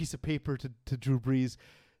giving a piece of paper to Drew Brees.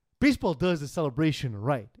 Baseball does the celebration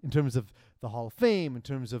right in terms of the Hall of Fame, in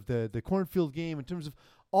terms of the cornfield game, in terms of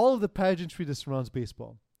all of the pageantry that surrounds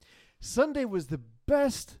baseball. Sunday was the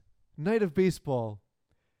best night of baseball,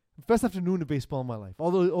 best afternoon of baseball in my life.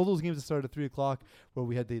 All those games that started at 3 o'clock, where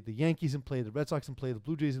we had the Yankees in play, the Red Sox in play, the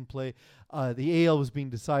Blue Jays in play, the AL was being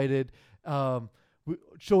decided, Shohei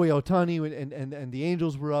Ohtani and the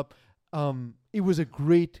Angels were up. It was a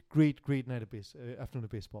great night of afternoon of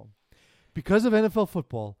baseball. Because of NFL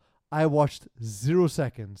football, I watched 0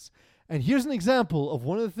 seconds. And here's an example of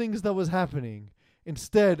one of the things that was happening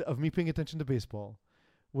instead of me paying attention to baseball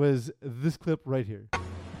was this clip right here. All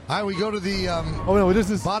right, we go to the this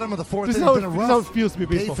is bottom of the fourth. This is inning. how It's it, been a this is how rough it feels to be a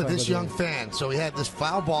day baseball for fan, this by the young way. fan. So he had this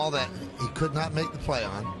foul ball that he could not make the play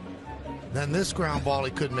on. Then this ground ball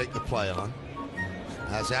he couldn't make the play on.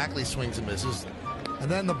 As Ackley swings and misses. And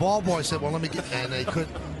then the ball boy said, well, let me get... And they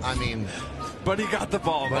couldn't... I mean... But he got the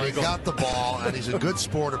ball, But Michael. he got the ball, and he's a good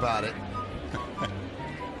sport about it.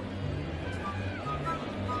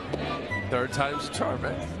 Third time's a charm,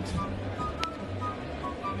 man.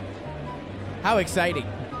 How exciting.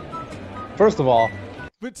 First of all,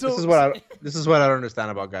 But this is what I don't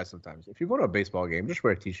understand about guys sometimes. If you go to a baseball game, just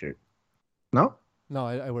wear a t-shirt. No? No,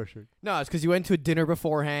 I wear a shirt. No, it's because you went to a dinner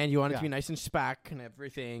beforehand. You want it to Yeah. be nice and spack and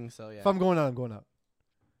everything. So, yeah. If I'm going out, I'm going out.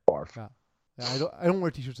 Barf. Yeah. I don't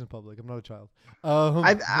wear t-shirts in public. I'm not a child.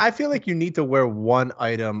 I feel like you need to wear one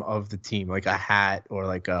item of the team, like a hat or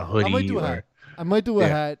like a hoodie. I might do a or, hat. I might do a Yeah.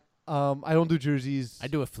 hat. I don't do jerseys. I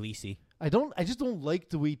do a fleecy. I just don't like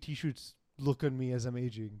the way t-shirts look on me as I'm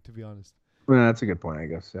aging, to be honest. Well, that's a good point, I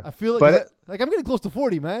guess. Yeah. I feel like But- I'm getting close to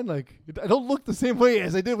 40, man. Like I don't look the same way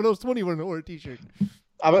as I did when I was 20 when I wore a t-shirt.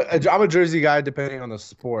 I'm a jersey guy depending on the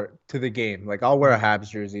sport to the game. Like I'll wear a Habs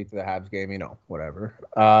jersey to the Habs game, whatever.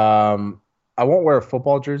 I won't wear a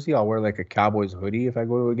football jersey. I'll wear like a Cowboys hoodie if I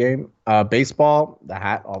go to a game. Baseball, the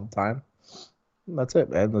hat all the time. That's it,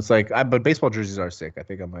 man. It's like, but baseball jerseys are sick. I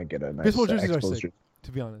think I might get a nice Baseball jerseys are Expos sick, jersey.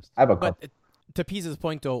 to be honest. I have a But couple. to Pisa's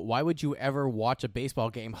point, though, why would you ever watch a baseball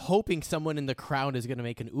game hoping someone in the crowd is going to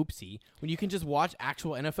make an oopsie when you can just watch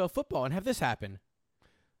actual NFL football and have this happen?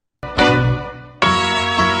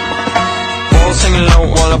 All singing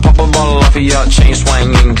low while I pop a bottle off of your chain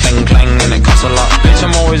swinging, clang clang, and it costs a lot. Bitch,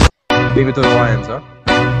 I'm always. Leave it to the Lions,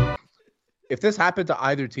 huh? If this happened to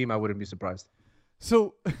either team, I wouldn't be surprised.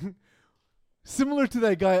 So similar to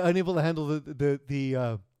that guy unable to handle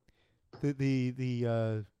the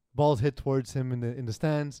balls hit towards him in the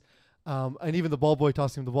stands, and even the ball boy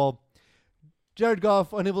tossing him the ball. Jared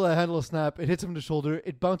Goff unable to handle a snap. It hits him in the shoulder.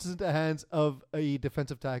 It bounces into the hands of a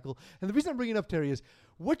defensive tackle. And the reason I'm bringing it up, Terry, is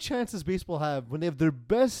what chance does baseball have when they have their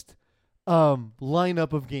best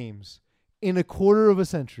lineup of games in a quarter of a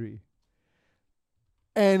century,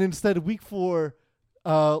 and instead Week 4,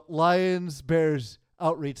 Lions Bears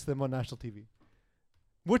outrates them on national TV?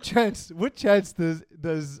 What chance does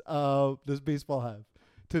baseball have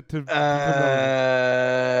to become relevant?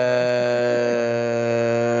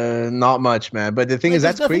 Not much, man. But the thing is,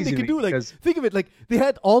 There's that's nothing crazy. they can do. Like, because think of it. Like, they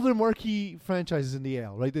had all their marquee franchises in the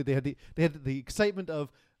AL, right? They had the excitement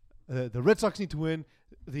of the Red Sox need to win,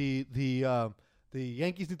 the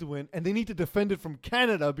Yankees need to win, and they need to defend it from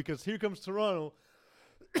Canada because here comes Toronto.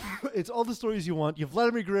 It's all the stories you want. You have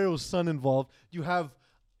Vladimir Guerrero's son involved. You have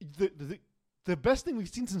the best thing we've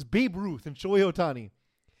seen since Babe Ruth and Shohei Ohtani.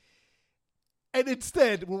 And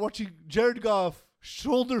instead, we're watching Jared Goff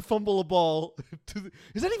shoulder fumble a ball.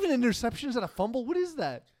 Is that even an interception? Is that a fumble? What is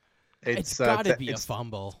that? It's got to be a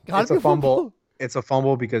fumble. Gotta It's be a fumble. It's a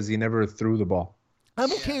fumble because he never threw the ball. I'm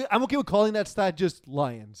okay with calling that stat just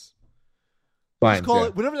Lions. Lions, Just call yeah.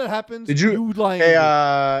 it whenever that happens. Did you? Lions? Hey,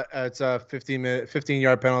 it's a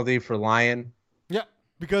 15-yard penalty for Lion. Yeah,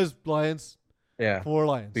 because Lions. Yeah, for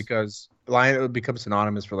Lions. because Lion would become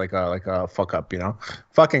synonymous for like a fuck up,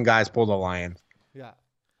 Fucking guys pulled a Lion. Yeah.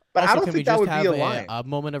 But Also, I don't can think we that just would have be a Lion. a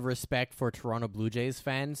moment of respect for Toronto Blue Jays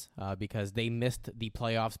fans because they missed the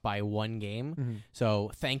playoffs by one game. Mm-hmm.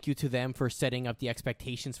 So thank you to them for setting up the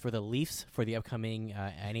expectations for the Leafs for the upcoming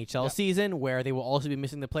NHL season, where they will also be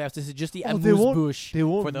missing the playoffs. This is just the amuse-bouche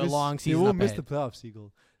for the long season. They won't up miss ahead. the playoffs,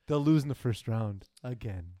 Eagle. They'll lose in the first round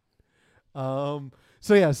again. So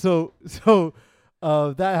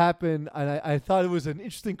that happened, and I thought it was an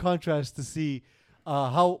interesting contrast to see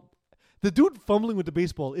how the dude fumbling with the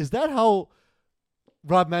baseball, is that how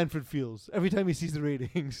Rob Manfred feels every time he sees the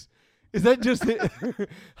ratings? Is that just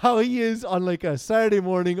how he is on like a Saturday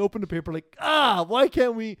morning? Open the paper, like why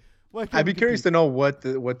can't we? I'd be curious to know what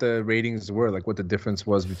the ratings were, like what the difference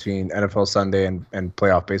was between NFL Sunday and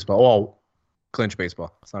playoff baseball. Well, clinch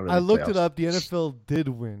baseball. It's not really. I looked playoffs. it up. The NFL did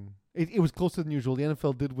win. It was closer than usual. The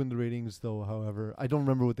NFL did win the ratings, though. However, I don't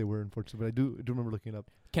remember what they were, unfortunately, but I do remember looking it up.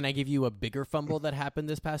 Can I give you a bigger fumble that happened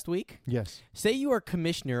this past week? Yes. Say you are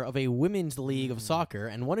commissioner of a women's league of soccer,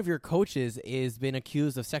 and one of your coaches is been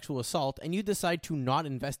accused of sexual assault, and you decide to not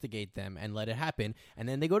investigate them and let it happen, and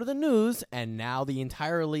then they go to the news, and now the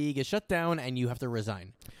entire league is shut down, and you have to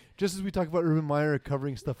resign. Just as we talked about Urban Meyer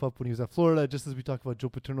covering stuff up when he was at Florida, just as we talked about Joe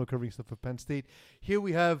Paterno covering stuff at Penn State, here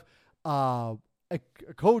we have a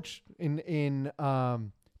coach in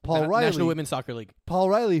Paul Riley, National Women's Soccer League. Paul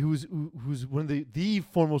Riley, who's one of the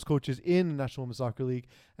foremost coaches in the National Women's Soccer League,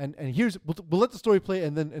 and here's we'll let the story play,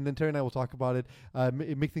 and then Terry and I will talk about it.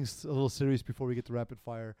 Make things a little serious before we get to rapid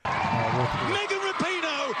fire. Megan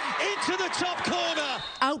Rapinoe into the top corner.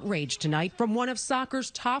 Outrage tonight from one of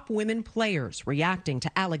soccer's top women players reacting to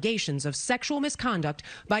allegations of sexual misconduct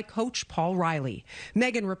by coach Paul Riley.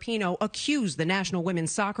 Megan Rapinoe accused the National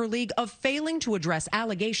Women's Soccer League of failing to address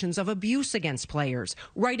allegations of abuse against players,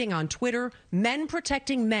 writing on Twitter, "Men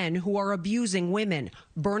protecting men who are abusing women.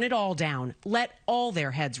 Burn it all down. Let all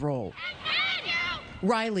their heads roll."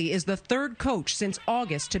 Riley is the third coach since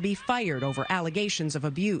August to be fired over allegations of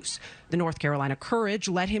abuse. The North Carolina Courage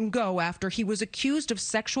let him go after he was accused of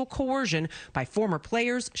sexual coercion by former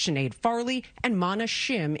players Sinead Farley and Mana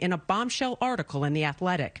Shim in a bombshell article in The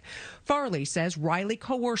Athletic. Farley says Riley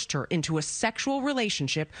coerced her into a sexual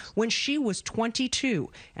relationship when she was 22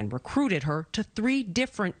 and recruited her to 3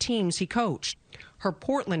 different teams he coached. Her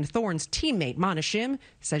Portland Thorns teammate Mana Shim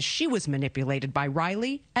says she was manipulated by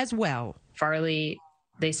Riley as well. Farley,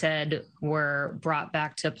 they said, were brought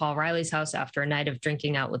back to Paul Riley's house after a night of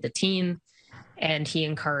drinking out with the team, and he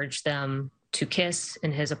encouraged them to kiss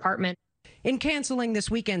in his apartment. In canceling this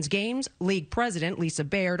weekend's games, league president Lisa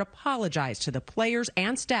Baird apologized to the players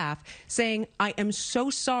and staff, saying, "I am so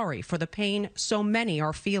sorry for the pain so many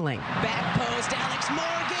are feeling." Back post, Alex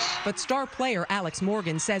Morgan. But star player Alex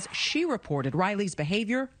Morgan says she reported Riley's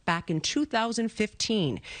behavior back in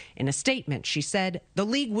 2015. In a statement, she said the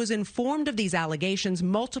league was informed of these allegations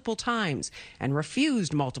multiple times and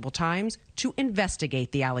refused multiple times to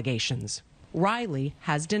investigate the allegations. Riley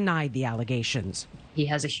has denied the allegations. He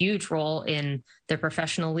has a huge role in the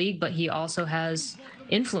professional league, but he also has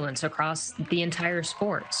influence across the entire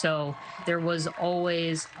sport. So there was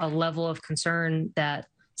always a level of concern that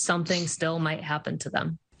something still might happen to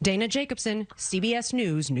them. Dana Jacobson, CBS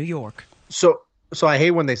News, New York. So I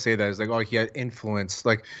hate when they say that. It's like, oh, he had influence.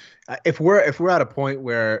 Like, if we're at a point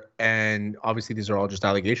where, and obviously these are all just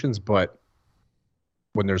allegations, but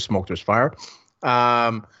when there's smoke, there's fire.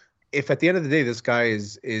 If at the end of the day this guy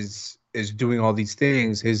is doing all these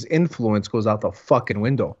things, his influence goes out the fucking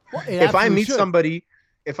window. Well, if I meet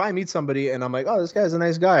somebody and I'm like, oh, this guy's a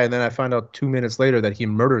nice guy, and then I find out 2 minutes later that he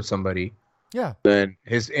murdered somebody, yeah, then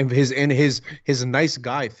his nice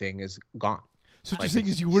guy thing is gone. So what you're saying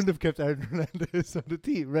is you wouldn't have kept Aaron Hernandez on the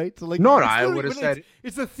team, right? So like, no, I would have said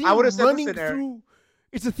it's a theme I would have said, running through.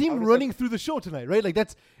 It's a theme running through the show tonight, right? Like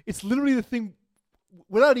it's literally the thing.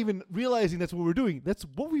 Without even realizing that's what we're doing, that's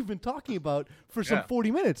what we've been talking about for some 40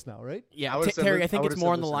 minutes now, right? Yeah, Terry, I think it's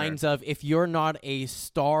more on the lines of if you're not a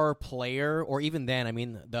star player, or even then, I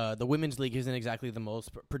mean, the women's league isn't exactly the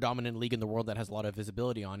most predominant league in the world that has a lot of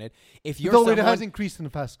visibility on it. If you're it has increased in the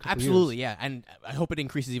past couple absolutely, years. yeah, and I hope it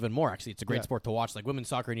increases even more. Actually, it's a great sport to watch. Like women's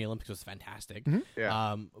soccer in the Olympics was fantastic. Mm-hmm.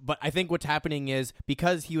 Yeah. But I think what's happening is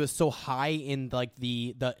because he was so high in like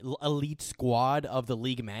the elite squad of the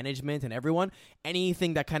league management and everyone,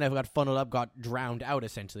 anything that kind of got funneled up got drowned out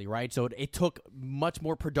essentially, right? So it took much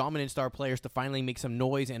more predominant star players to finally make some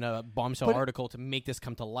noise in a bombshell article to make this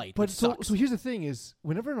come to light. But so here's the thing: is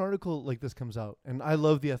whenever an article like this comes out, and I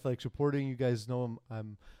love the Athletics reporting. You guys know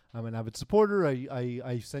I'm an avid supporter.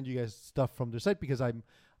 I send you guys stuff from their site because I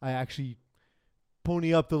actually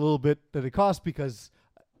pony up the little bit that it costs because.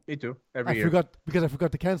 Me too. I forgot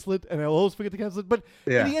to cancel it, and I always forget to cancel it. But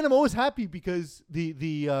in the end, I'm always happy because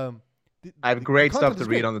I have great stuff to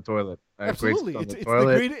read on the toilet. Absolutely,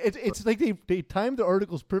 it's like they timed the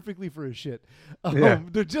articles perfectly for his shit.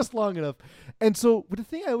 They're just long enough, and so. But the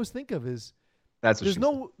thing I always think of is there's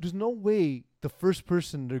no way the first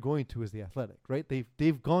person they're going to is the Athletic, right?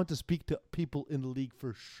 They've gone to speak to people in the league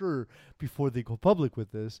for sure before they go public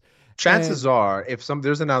with this. Chances are, if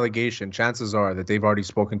there's an allegation, chances are that they've already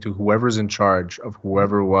spoken to whoever's in charge of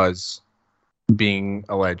whoever was being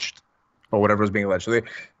alleged. or whatever was being alleged. So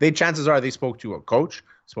they chances are they spoke to a coach,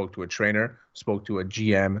 spoke to a trainer, spoke to a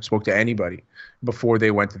GM, spoke to anybody before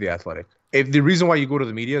they went to the Athletic. If the reason why you go to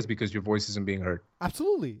the media is because your voice isn't being heard.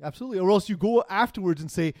 Absolutely. Or else you go afterwards and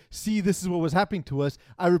say, see, this is what was happening to us.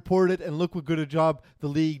 I reported it, and look what good a job the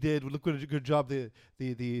league did. Look what a good job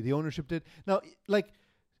the ownership did. Now, like,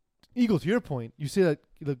 Eagle, to your point, you say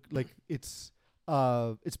that like it's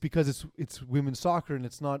because it's women's soccer and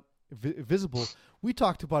it's not visible. We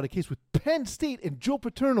talked about a case with Penn State and Joe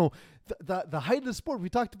Paterno, the height of the sport. We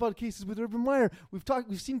talked about cases with Urban Meyer. We've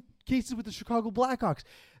seen cases with the Chicago Blackhawks.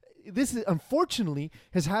 This is, unfortunately,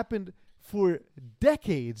 has happened for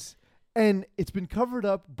decades, and it's been covered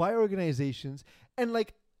up by organizations. And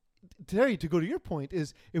like, Terry, to go to your point,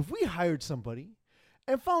 is if we hired somebody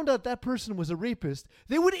and found out that person was a rapist,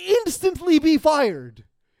 they would instantly be fired.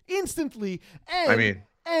 Instantly.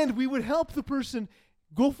 And we would help the person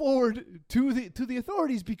go forward to the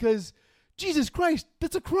authorities because, Jesus Christ,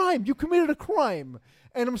 that's a crime. You committed a crime.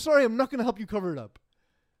 And I'm sorry, I'm not going to help you cover it up.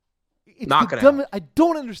 It's not going to. I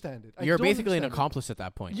don't understand it. You're basically an accomplice at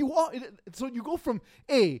that point. You are. So you go from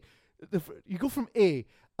A,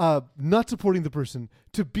 not supporting the person,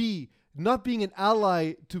 to B, not being an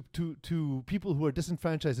ally to people who are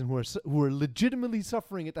disenfranchised and who are legitimately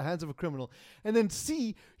suffering at the hands of a criminal, and then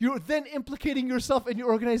C, you're then implicating yourself and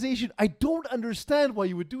your organization. I don't understand why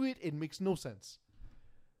you would do it. It makes no sense.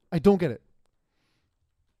 I don't get it.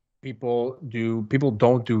 People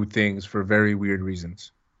don't do things for very weird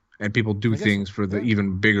reasons. And people do things for the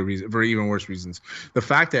even bigger reason, for even worse reasons. The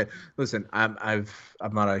fact that, listen, I'm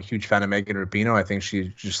not a huge fan of Megan Rapinoe. I think she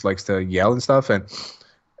just likes to yell and stuff, and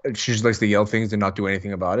she just likes to yell things and not do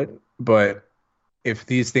anything about it. But if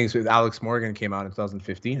these things with Alex Morgan came out in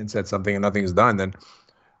 2015 and said something and nothing is done, then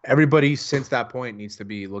everybody since that point needs to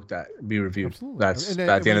be looked at, be reviewed. Absolutely. That's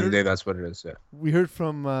at the end of the day, that's what it is. Yeah. We heard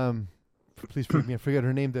from. Please forgive me, I forget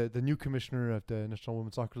her name. The new commissioner of the National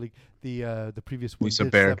Women's Soccer League. The previous one. Lisa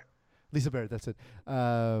Baird. Lisa Baird, that's it.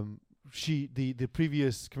 The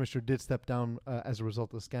previous commissioner did step down as a result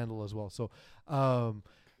of the scandal as well. So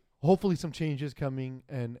hopefully some changes coming,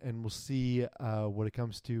 and we'll see what it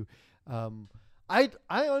comes to. I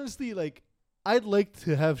honestly I'd like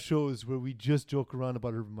to have shows where we just joke around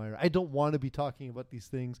about Urban Meyer. I don't want to be talking about these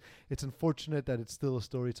things. It's unfortunate that it's still a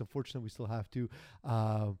story. It's unfortunate we still have to.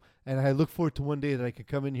 And I look forward to one day that I can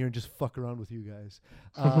come in here and just fuck around with you guys.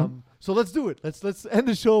 So let's do it. Let's end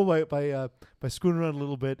the show by screwing around a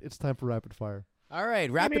little bit. It's time for rapid fire. All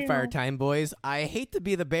right, rapid fire time, boys. I hate to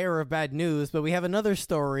be the bearer of bad news, but we have another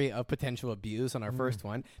story of potential abuse on our first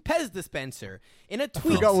one. Pez dispenser. In a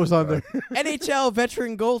tweet, I forgot what was on there. NHL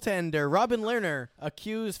veteran goaltender Robin Lerner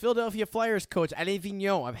accused Philadelphia Flyers coach Alain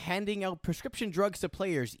Vigneault of handing out prescription drugs to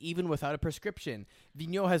players even without a prescription.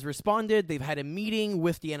 Vigneault has responded. They've had a meeting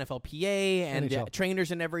with the NFLPA and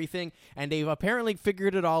trainers and everything, and they've apparently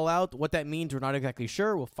figured it all out. What that means, we're not exactly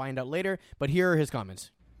sure. We'll find out later, but here are his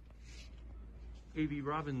comments. A.B.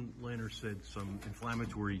 Robin Lerner said some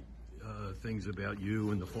inflammatory things about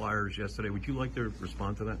you and the Flyers yesterday. Would you like to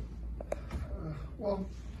respond to that? Well,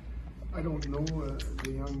 I don't know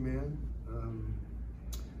the young man.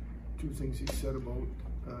 Two things he said about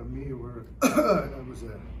me were I was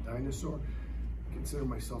a dinosaur. I consider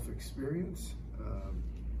myself experienced.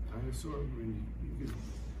 Dinosaur, when you could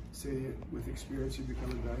say it with experience you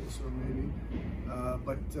become a dinosaur maybe.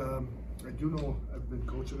 But I do know I've been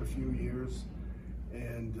coaching a few years.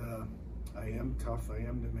 And I am tough, I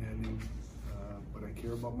am demanding, but I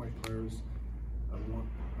care about my players. I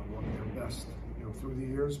want their best. You know, through the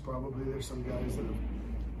years, probably there's some guys that have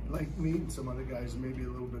liked me, and some other guys maybe a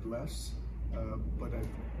little bit less. But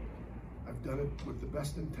I've done it with the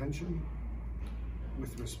best intention,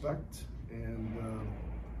 with respect, and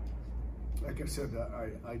like I said,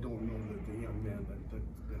 I don't know the young man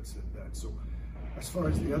that said that. So, as far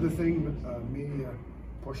as the other thing, me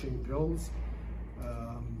pushing pills.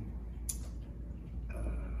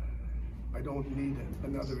 I don't need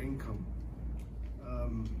another income.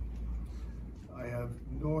 I have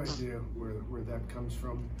no idea where that comes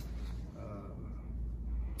from.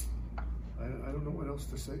 I don't know what else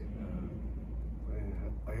to say.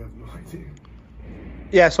 I have no idea.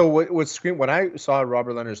 Yeah, so what screamed when I saw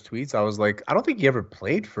Robert Lerner's tweets, I was like, I don't think he ever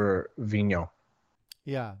played for Vigneault.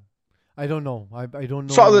 Yeah, I don't know. I don't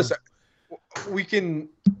know. So listen,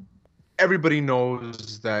 everybody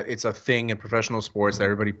knows that it's a thing in professional sports that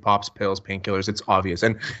everybody pops pills, painkillers. It's obvious.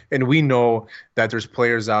 And we know that there's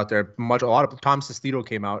players out there. Tom Sestito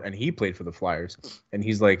came out and he played for the Flyers. And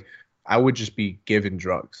he's like, I would just be given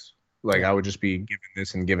drugs. Like, I would just be given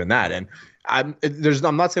this and given that. And I'm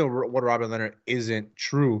not saying what Robin Lerner isn't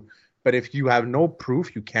true, But if you have no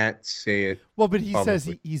proof, you can't say it. Well, but he says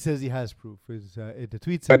publicly. he says he has proof. The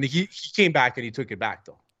tweet But said, he came back and he took it back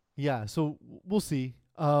though. yeah. So we'll see.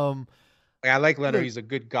 Like, I like Leonard. Look, He's a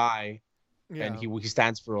good guy, and Yeah. he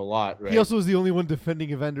stands for a lot, right? He also was the only one defending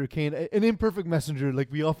Evander Kane, an imperfect messenger,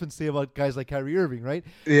 like we often say about guys like Kyrie Irving, right?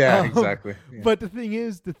 Yeah, exactly. Yeah. But the thing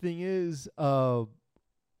is,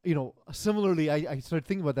 similarly, I started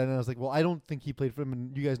thinking about that, and I was like, well, I don't think he played for him,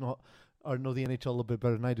 and you guys know the NHL a little bit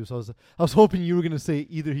better than I do. So I was hoping you were going to say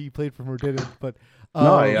either he played for him or didn't, but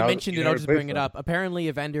No, You yeah, mentioned he it. I'll never just played bring for it him. up. Apparently,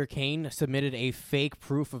 Evander Kane submitted a fake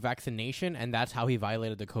proof of vaccination, and that's how he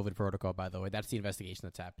violated the COVID protocol. By the way, that's the investigation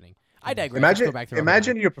that's happening. I digress. Let's go back to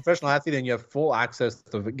Imagine you're a professional athlete and you have full access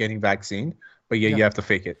to getting vaccine, but you have to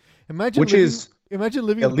fake it. Imagine which living, is imagine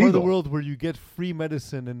living in a part of the illegal. world where you get free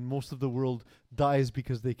medicine and most of the world dies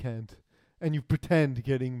because they can't, and you pretend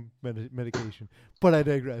getting medication. But I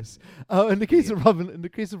digress. In the case of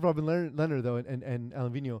Robin Leonard though, and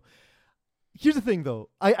Alain Vigneault, here's the thing though.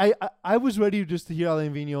 I was ready just to hear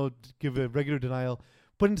Alain Vigneault give a regular denial,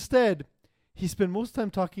 but instead he spent most of the time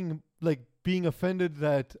talking like being offended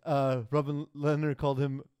that Robin Leonard called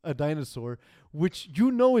him a dinosaur, which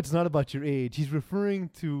it's not about your age. He's referring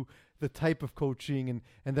to the type of coaching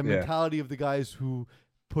and the mentality of the guys who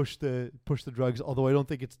push the drugs, although I don't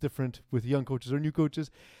think it's different with young coaches or new coaches.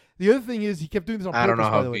 The other thing is he kept doing this on purpose, I don't know by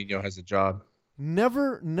how the way. Vigneault has a job.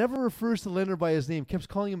 Never refers to Leonard by his name. Keeps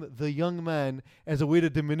calling him the young man as a way to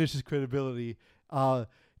diminish his credibility. To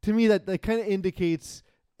me, that kind of indicates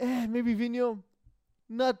maybe Vigneault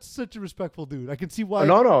not such a respectful dude. I can see why.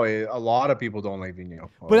 No, a lot of people don't like Vigneault.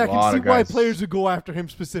 But I can see why players would go after him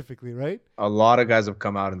specifically, right? A lot of guys have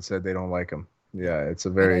come out and said they don't like him. Yeah, it's a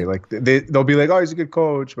very they'll be like, oh, he's a good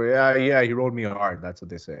coach, but yeah, he rode me hard. That's what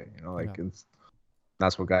they say.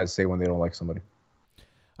 That's what guys say when they don't like somebody.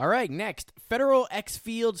 All right, next, Federal X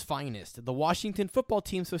Field's finest. The Washington football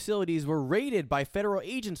team's facilities were raided by federal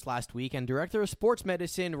agents last week, and Director of Sports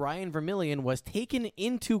Medicine Ryan Vermillion was taken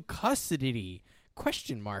into custody. ?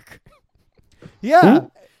 Yeah,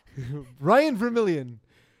 Ryan Vermillion.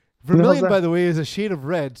 Vermillion, that? by the way, is a shade of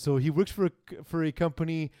red, so he works for a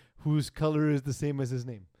company whose color is the same as his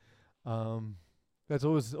name. That's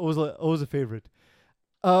always a favorite.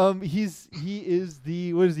 He is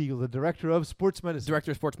the director of sports medicine.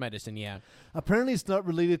 Director of Sports Medicine, yeah. Apparently, it's not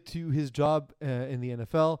related to his job in the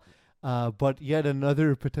NFL, but yet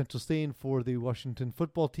another potential stain for the Washington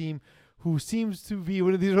football team, who seems to be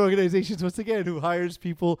one of these organizations, once again, who hires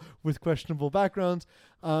people with questionable backgrounds.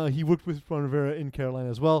 He worked with Ron Rivera in Carolina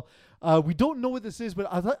as well. We don't know what this is, but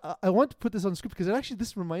I want to put this on the script because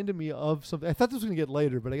this reminded me of something. I thought this was going to get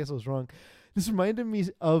lighter, but I guess I was wrong. This reminded me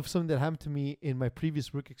of something that happened to me in my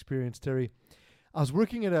previous work experience, Terry. I was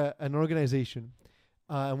working at an organization,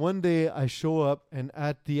 and one day I show up, and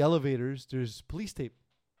at the elevators, there's police tape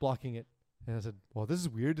blocking it. And I said, well, this is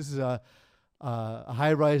weird. This is a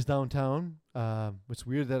high-rise downtown. It's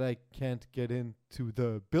weird that I can't get into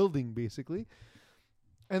the building, basically.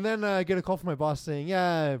 And then I get a call from my boss saying,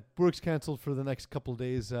 yeah, work's canceled for the next couple of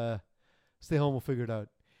days. Stay home, we'll figure it out.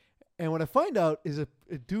 And what I find out is a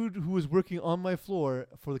dude who was working on my floor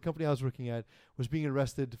for the company I was working at was being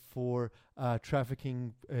arrested for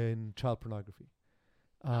trafficking in child pornography.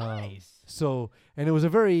 Nice. And it was a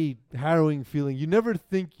very harrowing feeling. You never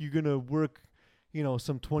think you're going to work,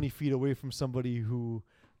 some 20 feet away from somebody who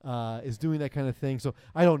is doing that kind of thing. So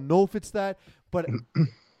I don't know if it's that, but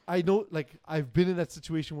I know, I've been in that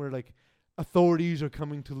situation where, authorities are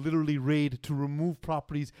coming to literally raid, to remove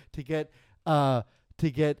properties, to get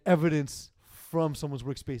evidence from someone's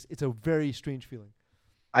workspace. It's a very strange feeling.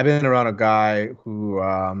 I've been around a guy who,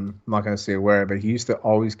 I'm not going to say where, but he used to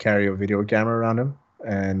always carry a video camera around him.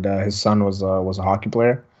 And his son was a hockey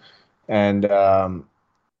player. And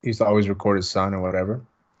he used to always record his son or whatever.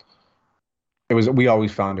 We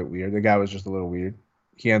always found it weird. The guy was just a little weird.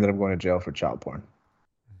 He ended up going to jail for child porn.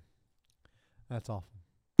 That's awful.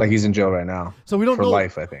 He's in jail right now. So we don't know for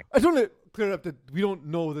life, I think. I just want to clear up that we don't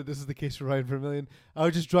know that this is the case for Ryan Vermillion. I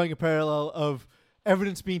was just drawing a parallel of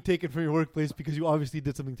evidence being taken from your workplace because you obviously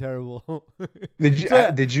did something terrible.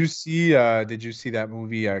 Did you see that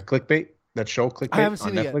movie Clickbait? That show Clickbait I haven't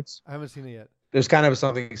seen on it Netflix? yet. I haven't seen it yet. There's kind of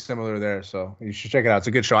something similar there, so you should check it out. It's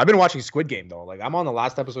a good show. I've been watching Squid Game though. I'm on the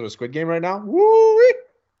last episode of Squid Game right now. Woo!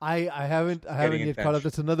 I haven't yet caught up.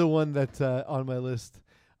 That's another one that's on my list.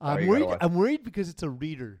 I'm worried because it's a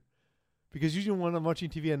reader. Because usually when I'm watching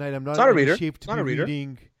TV at night, I'm not a reader. Shaped to be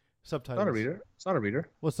reading subtitles. It's not a reader.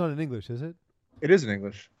 Well, it's not in English, is it? It is in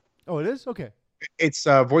English. Oh, it is? Okay. It's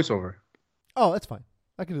voiceover. Oh, that's fine.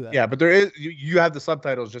 I can do that. Yeah, but there is you have the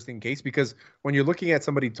subtitles just in case, because when you're looking at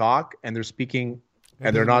somebody talk and they're speaking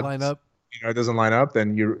and they're doesn't not line up. it doesn't line up,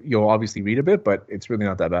 then you'll obviously read a bit, but it's really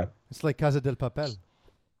not that bad. It's like Casa del Papel.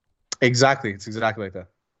 Exactly. It's exactly like that.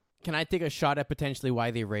 Can I take a shot at potentially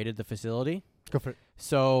why they raided the facility? Go for it.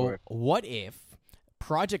 So, what if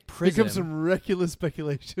Project Prism... Here comes some reckless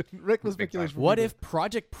speculation. What if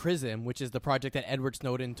Project Prism, which is the project that Edward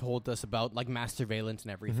Snowden told us about, like mass surveillance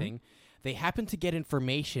and everything, they happened to get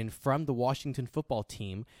information from the Washington football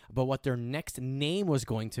team about what their next name was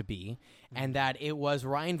going to be, and that it was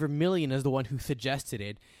Ryan Vermillion as the one who suggested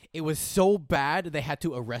it. It was so bad, they had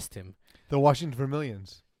to arrest him. The Washington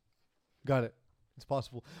Vermillions. Got it. It's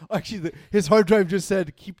possible. Actually, his hard drive just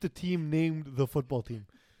said, keep the team named the football team.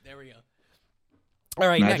 There we go. All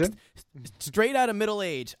right, Imagine. next. Straight out of middle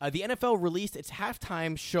age, the NFL released its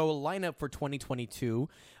halftime show lineup for 2022.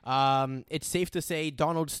 It's safe to say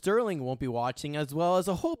Donald Sterling won't be watching, as well as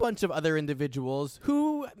a whole bunch of other individuals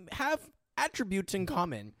who have attributes in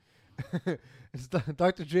common. It's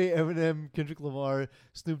Dr. Dre, Eminem, Kendrick Lamar,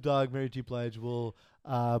 Snoop Dogg, Mary J. Blige will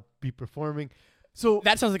be performing. So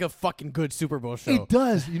that sounds like a fucking good Super Bowl show. It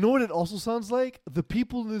does. You know what it also sounds like? The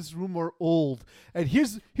people in this room are old. And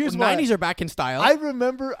here's why. 90s are back in style. I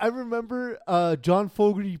remember John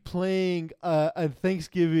Fogerty playing at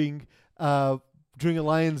Thanksgiving during a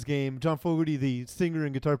Lions game. John Fogerty, the singer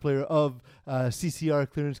and guitar player of CCR,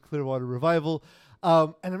 Clearance Clearwater Revival.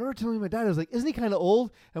 And I remember telling my dad, I was like, isn't he kind of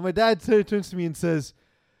old? And my dad turns to me and says,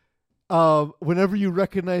 whenever you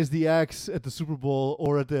recognize the acts at the Super Bowl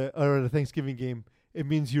or at a Thanksgiving game, it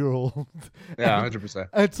means you're old. Yeah, 100%.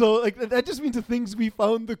 And so like that just means the things we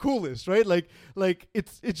found the coolest, right? Like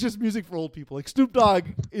it's just music for old people. Like Snoop Dogg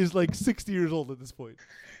is like 60 years old at this point.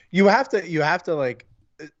 You have to like,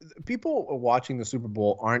 people watching the Super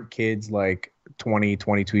Bowl aren't kids like 20,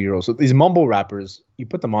 22-year-olds. So these mumble rappers, you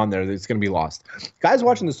put them on there, it's going to be lost. Guys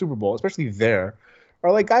watching the Super Bowl, especially there,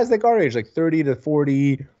 are like guys like our age, like 30 to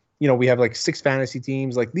 40. You know, we have like 6 fantasy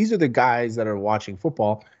teams. Like these are the guys that are watching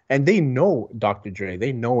football, and they know Dr. Dre,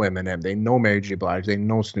 they know Eminem, they know Mary J. Blige, they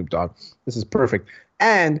know Snoop Dogg. This is perfect.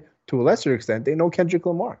 And to a lesser extent, they know Kendrick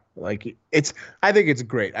Lamar. Like I think it's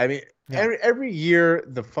great. I mean, every year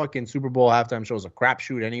the fucking Super Bowl halftime show is a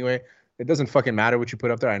crapshoot anyway. It doesn't fucking matter what you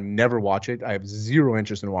put up there. I never watch it. I have zero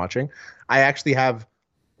interest in watching. I actually have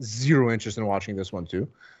zero interest in watching this one too.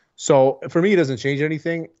 So for me, it doesn't change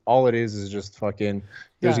anything. All it is just fucking.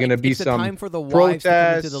 There's going to be some time for the wives to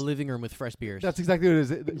come into the living room with fresh beers. That's exactly what it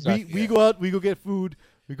is. Exactly, we go out, we go get food,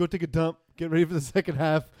 we go take a dump, get ready for the second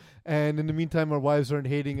half, and in the meantime, our wives aren't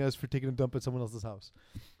hating us for taking a dump at someone else's house.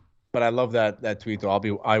 But I love that tweet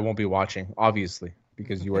though. I won't be watching, obviously,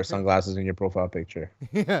 because you wear sunglasses in your profile picture.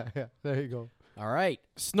 Yeah, there you go. All right.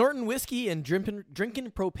 Snorting whiskey and drinking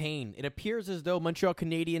propane. It appears as though Montreal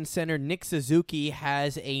Canadiens center Nick Suzuki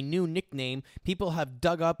has a new nickname. People have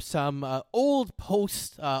dug up some old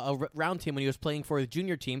posts around him when he was playing for his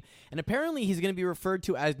junior team, and apparently he's going to be referred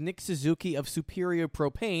to as Nick Suzuki of Superior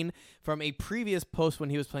Propane from a previous post when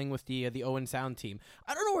he was playing with the Owen Sound team.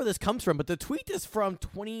 I don't know where this comes from, but the tweet is from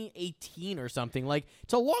 2018 or something. Like,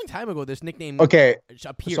 it's a long time ago this nickname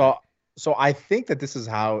appeared. So I think that this is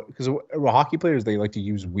how, because hockey players, they like to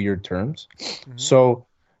use weird terms. Mm-hmm. So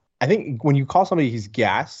I think when you call somebody he's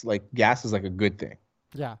gas, like gas is like a good thing.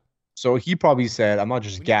 Yeah. So he probably said, I'm not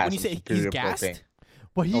just gas. When you say he's gassed?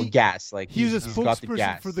 Propane. Well, gas. Like he's a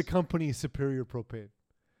spokesperson for the company Superior Propane.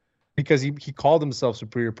 Because he called himself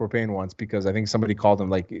Superior Propane once because I think somebody called him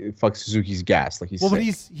like, fuck Suzuki's gas. Like he's but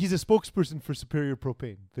he's a spokesperson for Superior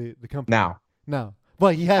Propane, the company. Now.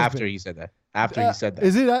 Well, he has after been. He said that. After he said that.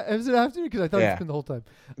 Is it after? Because I thought it's been the whole time.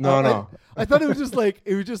 No. I thought it was just like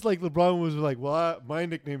LeBron was like, well, my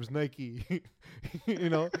nickname's Nike, you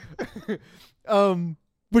know,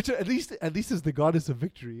 which at least is the goddess of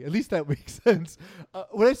victory. At least that makes sense.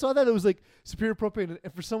 When I saw that, it was like Superior Propane,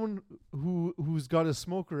 and for someone who's got a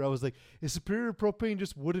smoker, I was like, is Superior Propane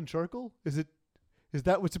just wood and charcoal? Is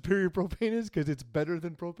that what Superior Propane is? Because it's better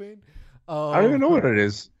than propane. I don't even know what it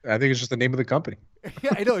is. I think it's just the name of the company.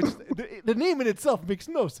 Yeah, I know. It's just, the name in itself makes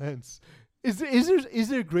no sense. Is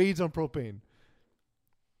there grades on propane?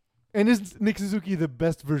 And is Nick Suzuki the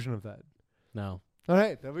best version of that? No. All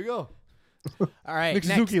right, there we go. All right, Nick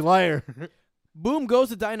Suzuki, liar. Boom goes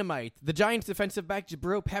the dynamite. The Giants' defensive back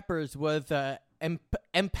Jabril Peppers was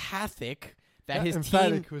emphatic that his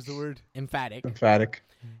emphatic team was the word. Emphatic.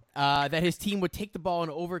 That his team would take the ball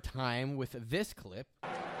in overtime with this clip.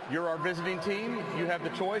 You're our visiting team. You have the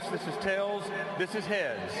choice. This is tails. This is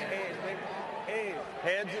heads.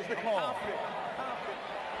 Heads is the call.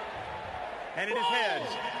 And it is heads.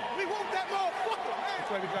 We want that motherfucker.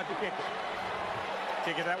 That's why we got to kick it.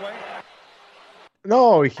 Kick it that way?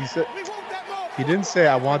 No, he said. He didn't say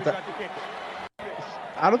I want that.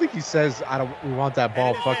 I don't think he says we want that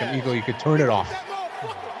ball. Fucking Eagle, you could turn it off.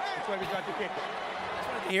 That's why we got to kick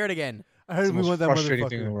it. Hear it again. I heard It's the we most want that frustrating motherfucker.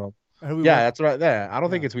 thing in the world. I heard we Yeah, want- that's right there. I don't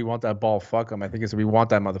think it's we want that ball. Fuck him. I think it's we want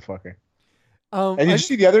that motherfucker. And I did you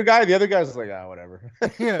see the other guy? The other guy's like, whatever.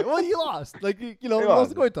 Yeah, well, he lost. Like, you know, He he lost lost.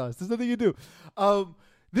 the coin toss. There's nothing you do.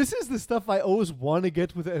 This is the stuff I always want to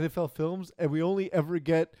get with NFL films, and we only ever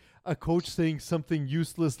get a coach saying something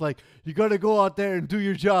useless like, you got to go out there and do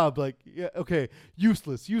your job. Like, yeah, okay,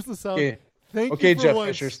 useless. Useless sound. Okay. Thank Okay, you for Jeff once.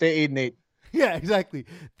 Fisher, stay 8-8. Yeah, exactly.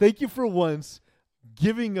 Thank you for once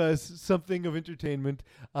giving us something of entertainment.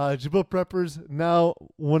 Jabril Peppers, now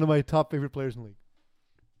one of my top favorite players in the league.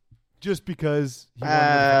 Just because he won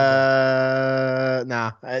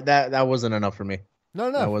Nah, that wasn't enough for me. Not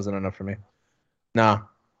enough. That wasn't enough for me. Nah.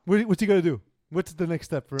 What's he got to do? What's the next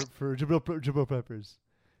step for Jabril Peppers?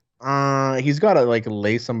 He's got to like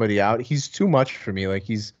lay somebody out. He's too much for me. Like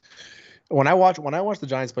when I watch the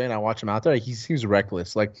Giants play and I watch him out there, he seems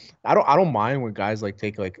reckless. Like I don't mind when guys like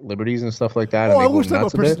take like liberties and stuff like that. Oh, and I they go wish about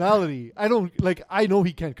nuts a bit. personality. I don't like. I know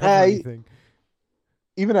he can't cover anything.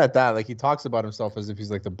 Even at that, like he talks about himself as if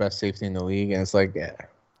he's like the best safety in the league, and it's like, yeah.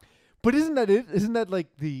 But isn't that it? Isn't that like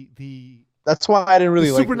the That's why I didn't really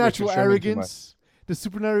the like supernatural Richard Sherman too much. arrogance? The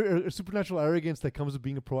supernatural arrogance that comes with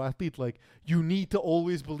being a pro athlete. Like you need to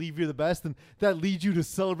always believe you're the best, and that leads you to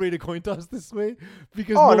celebrate a coin toss this way.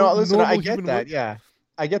 Because Listen, I get human that. work- Yeah,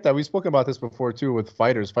 I get that. We've spoken about this before too with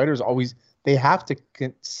fighters. Fighters always they have to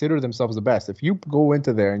consider themselves the best. If you go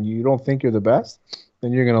into there and you don't think you're the best,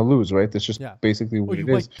 then you're gonna lose, right? That's just basically Or what you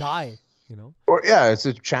it is. might die. You know. Or it's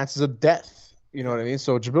a chances of death. You know what I mean?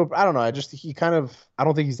 So Jabril, I don't know. I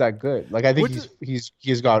don't think he's that good. Like I think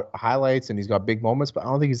he's got highlights and he's got big moments, but I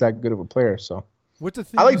don't think he's that good of a player. So What's the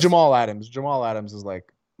thing? I like you- Jamal Adams. Jamal Adams is like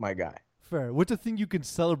my guy. Fair. What's the thing you can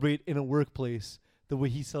celebrate in a workplace the way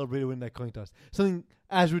he celebrated winning that coin toss? Something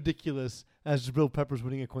as ridiculous as Jabril Peppers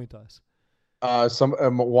winning a coin toss. Some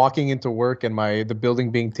walking into work and the building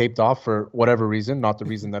being taped off for whatever reason, not the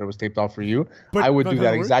reason that it was taped off for you. But- I would but do how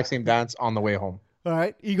that it exact same dance on the way home. All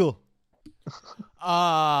right, Eagle.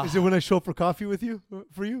 Is it when I show up for coffee with you?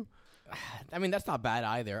 For you? I mean, that's not bad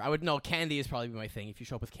either. I would know candy is probably my thing if you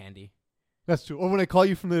show up with candy. That's true. Or when I call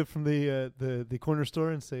you from the corner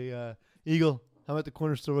store and say, Eagle, I'm at the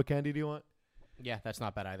corner store. What candy do you want? Yeah, that's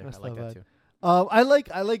not bad either. That's I like not that bad. too.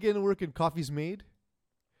 I like getting to work and coffee's made,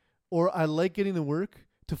 or I like getting to work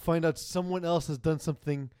to find out someone else has done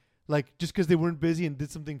something, like just because they weren't busy and did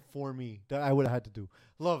something for me that I would have had to do.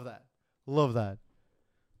 Love that. Love that.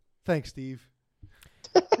 Thanks, Steve.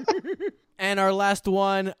 And our last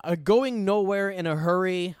one, going nowhere in a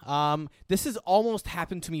hurry. This has almost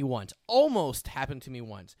happened to me once. Almost happened to me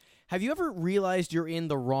once. Have you ever realized you're in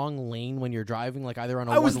the wrong lane when you're driving, like either on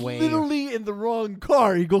a I was one-way? literally in the wrong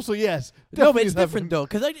car, Eagle. So yes, No, but it's definitely different though,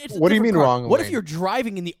 because it's a What do you different mean car. wrong What if lane? you're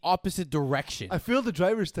driving in the opposite direction? I failed the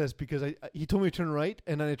driver's test because he told me to turn right,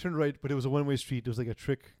 and then I turned right, but it was a one-way street. It was like a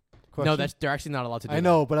trick question. No, they're actually not allowed to do I that.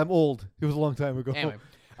 know, but I'm old. It was a long time ago. Anyway,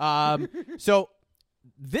 so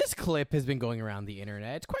this clip has been going around the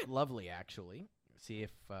internet. It's quite lovely, actually. Let's see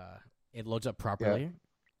if it loads up properly.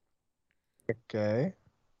 Okay.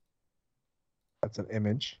 That's an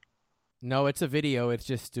image. No, it's a video. It's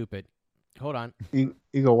just stupid. Hold on.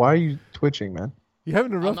 Eagle, why are you twitching, man? You're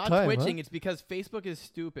having a rough I'm not time, twitching. huh? It's because Facebook is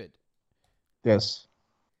stupid. Yes.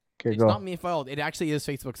 Okay, It's go. not my fault. It actually is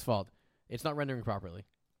Facebook's fault. It's not rendering properly.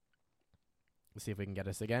 Let's see if we can get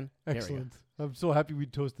this again. Here we go. Excellent. I'm so happy we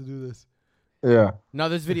chose to do this. Yeah. No,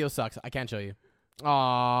 this video sucks. I can't show you.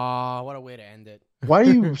 Aw, what a way to end it. Why are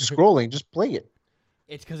you scrolling? Just play it.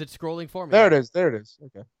 It's because it's scrolling for me. There it is. There it is.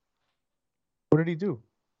 Okay. What did he do?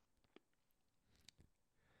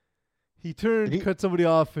 He turned, cut somebody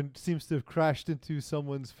off, and seems to have crashed into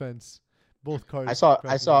someone's fence. Both cars. I saw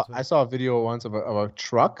crashed into each other. I saw a video once of a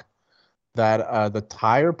truck that the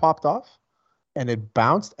tire popped off and it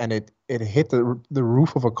bounced and it hit the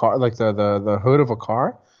roof of a car, like the hood of a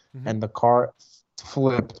car, Mhm. and the car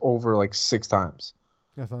flipped over like 6 times.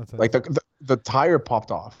 That's nonsense. Like the tire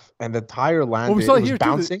popped off and the tire landed. Well, we saw it was here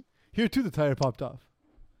bouncing. Too. Here too, the tire popped off.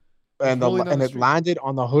 And rolling down the it street. landed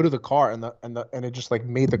on the hood of the car and it just like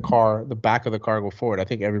made the back of the car go forward. I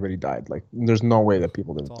think everybody died. Like there's no way that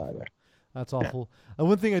people didn't die there. That's awful. And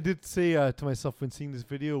one thing I did say to myself when seeing this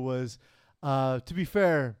video was, to be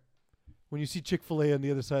fair, when you see Chick-fil-A on the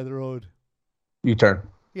other side of the road, You turn.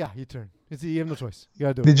 yeah, you turn. You have no choice. You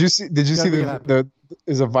gotta do it. Did you see Gotta make it happen.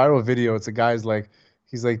 there's a viral video. It's a guy's like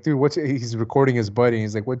he's like, dude, he's recording his buddy.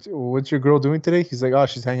 He's like, what's your girl doing today? He's like, oh,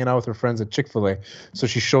 she's hanging out with her friends at Chick-fil-A. So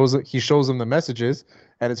he shows him the messages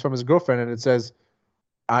and it's from his girlfriend and it says,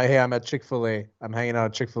 hey, I'm at Chick-fil-A. I'm hanging out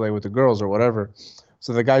at Chick-fil-A with the girls or whatever.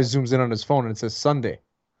 So the guy zooms in on his phone and it says Sunday.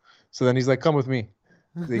 So then he's like, come with me.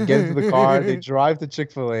 They get into the car, they drive to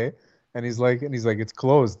Chick-fil-A, and he's like, it's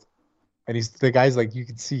closed. And the guy's like, you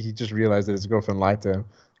can see he just realized that his girlfriend lied to him.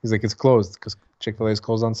 He's like, it's closed because Chick-fil-A is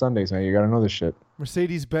closed on Sundays, man. You got to know this shit.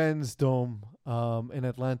 Mercedes-Benz Dome in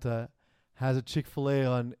Atlanta has a Chick-fil-A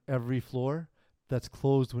on every floor that's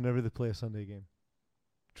closed whenever they play a Sunday game.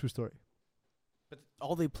 True story. But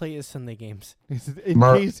all they play is Sunday games. In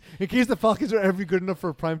case the Falcons are ever good enough for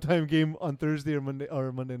a primetime game on Thursday or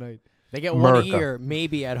Monday night. They get one a year,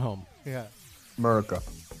 maybe at home. Yeah. America.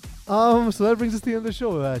 So that brings us to the end of the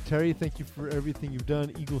show. Terry, thank you for everything you've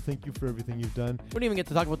done. Eagle, thank you for everything you've done. We didn't even get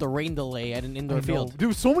to talk about the rain delay at an indoor field.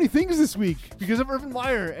 Dude, so many things this week because of Urban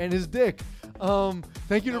Meyer and his dick.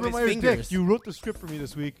 Thank you to Urban Meyer's dick. You wrote the script for me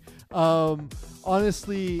this week.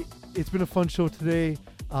 Honestly, it's been a fun show today.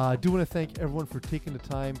 I do want to thank everyone for taking the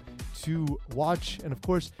time to watch. And of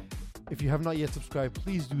course, if you have not yet subscribed,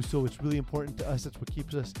 please do so. It's really important to us. That's what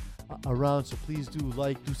keeps us around. So please do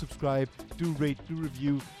like, do subscribe, do rate, do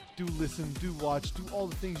review, do listen, do watch, do all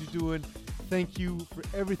the things you're doing. Thank you for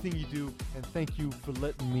everything you do. And thank you for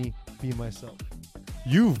letting me be myself.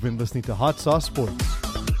 You've been listening to Hot Sauce Sports.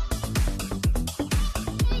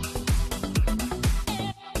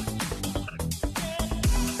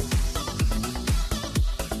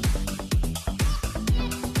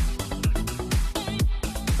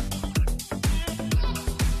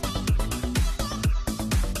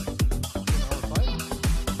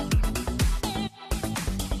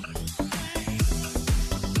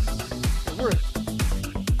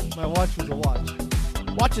 My watch was a watch.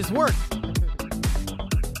 Watches work.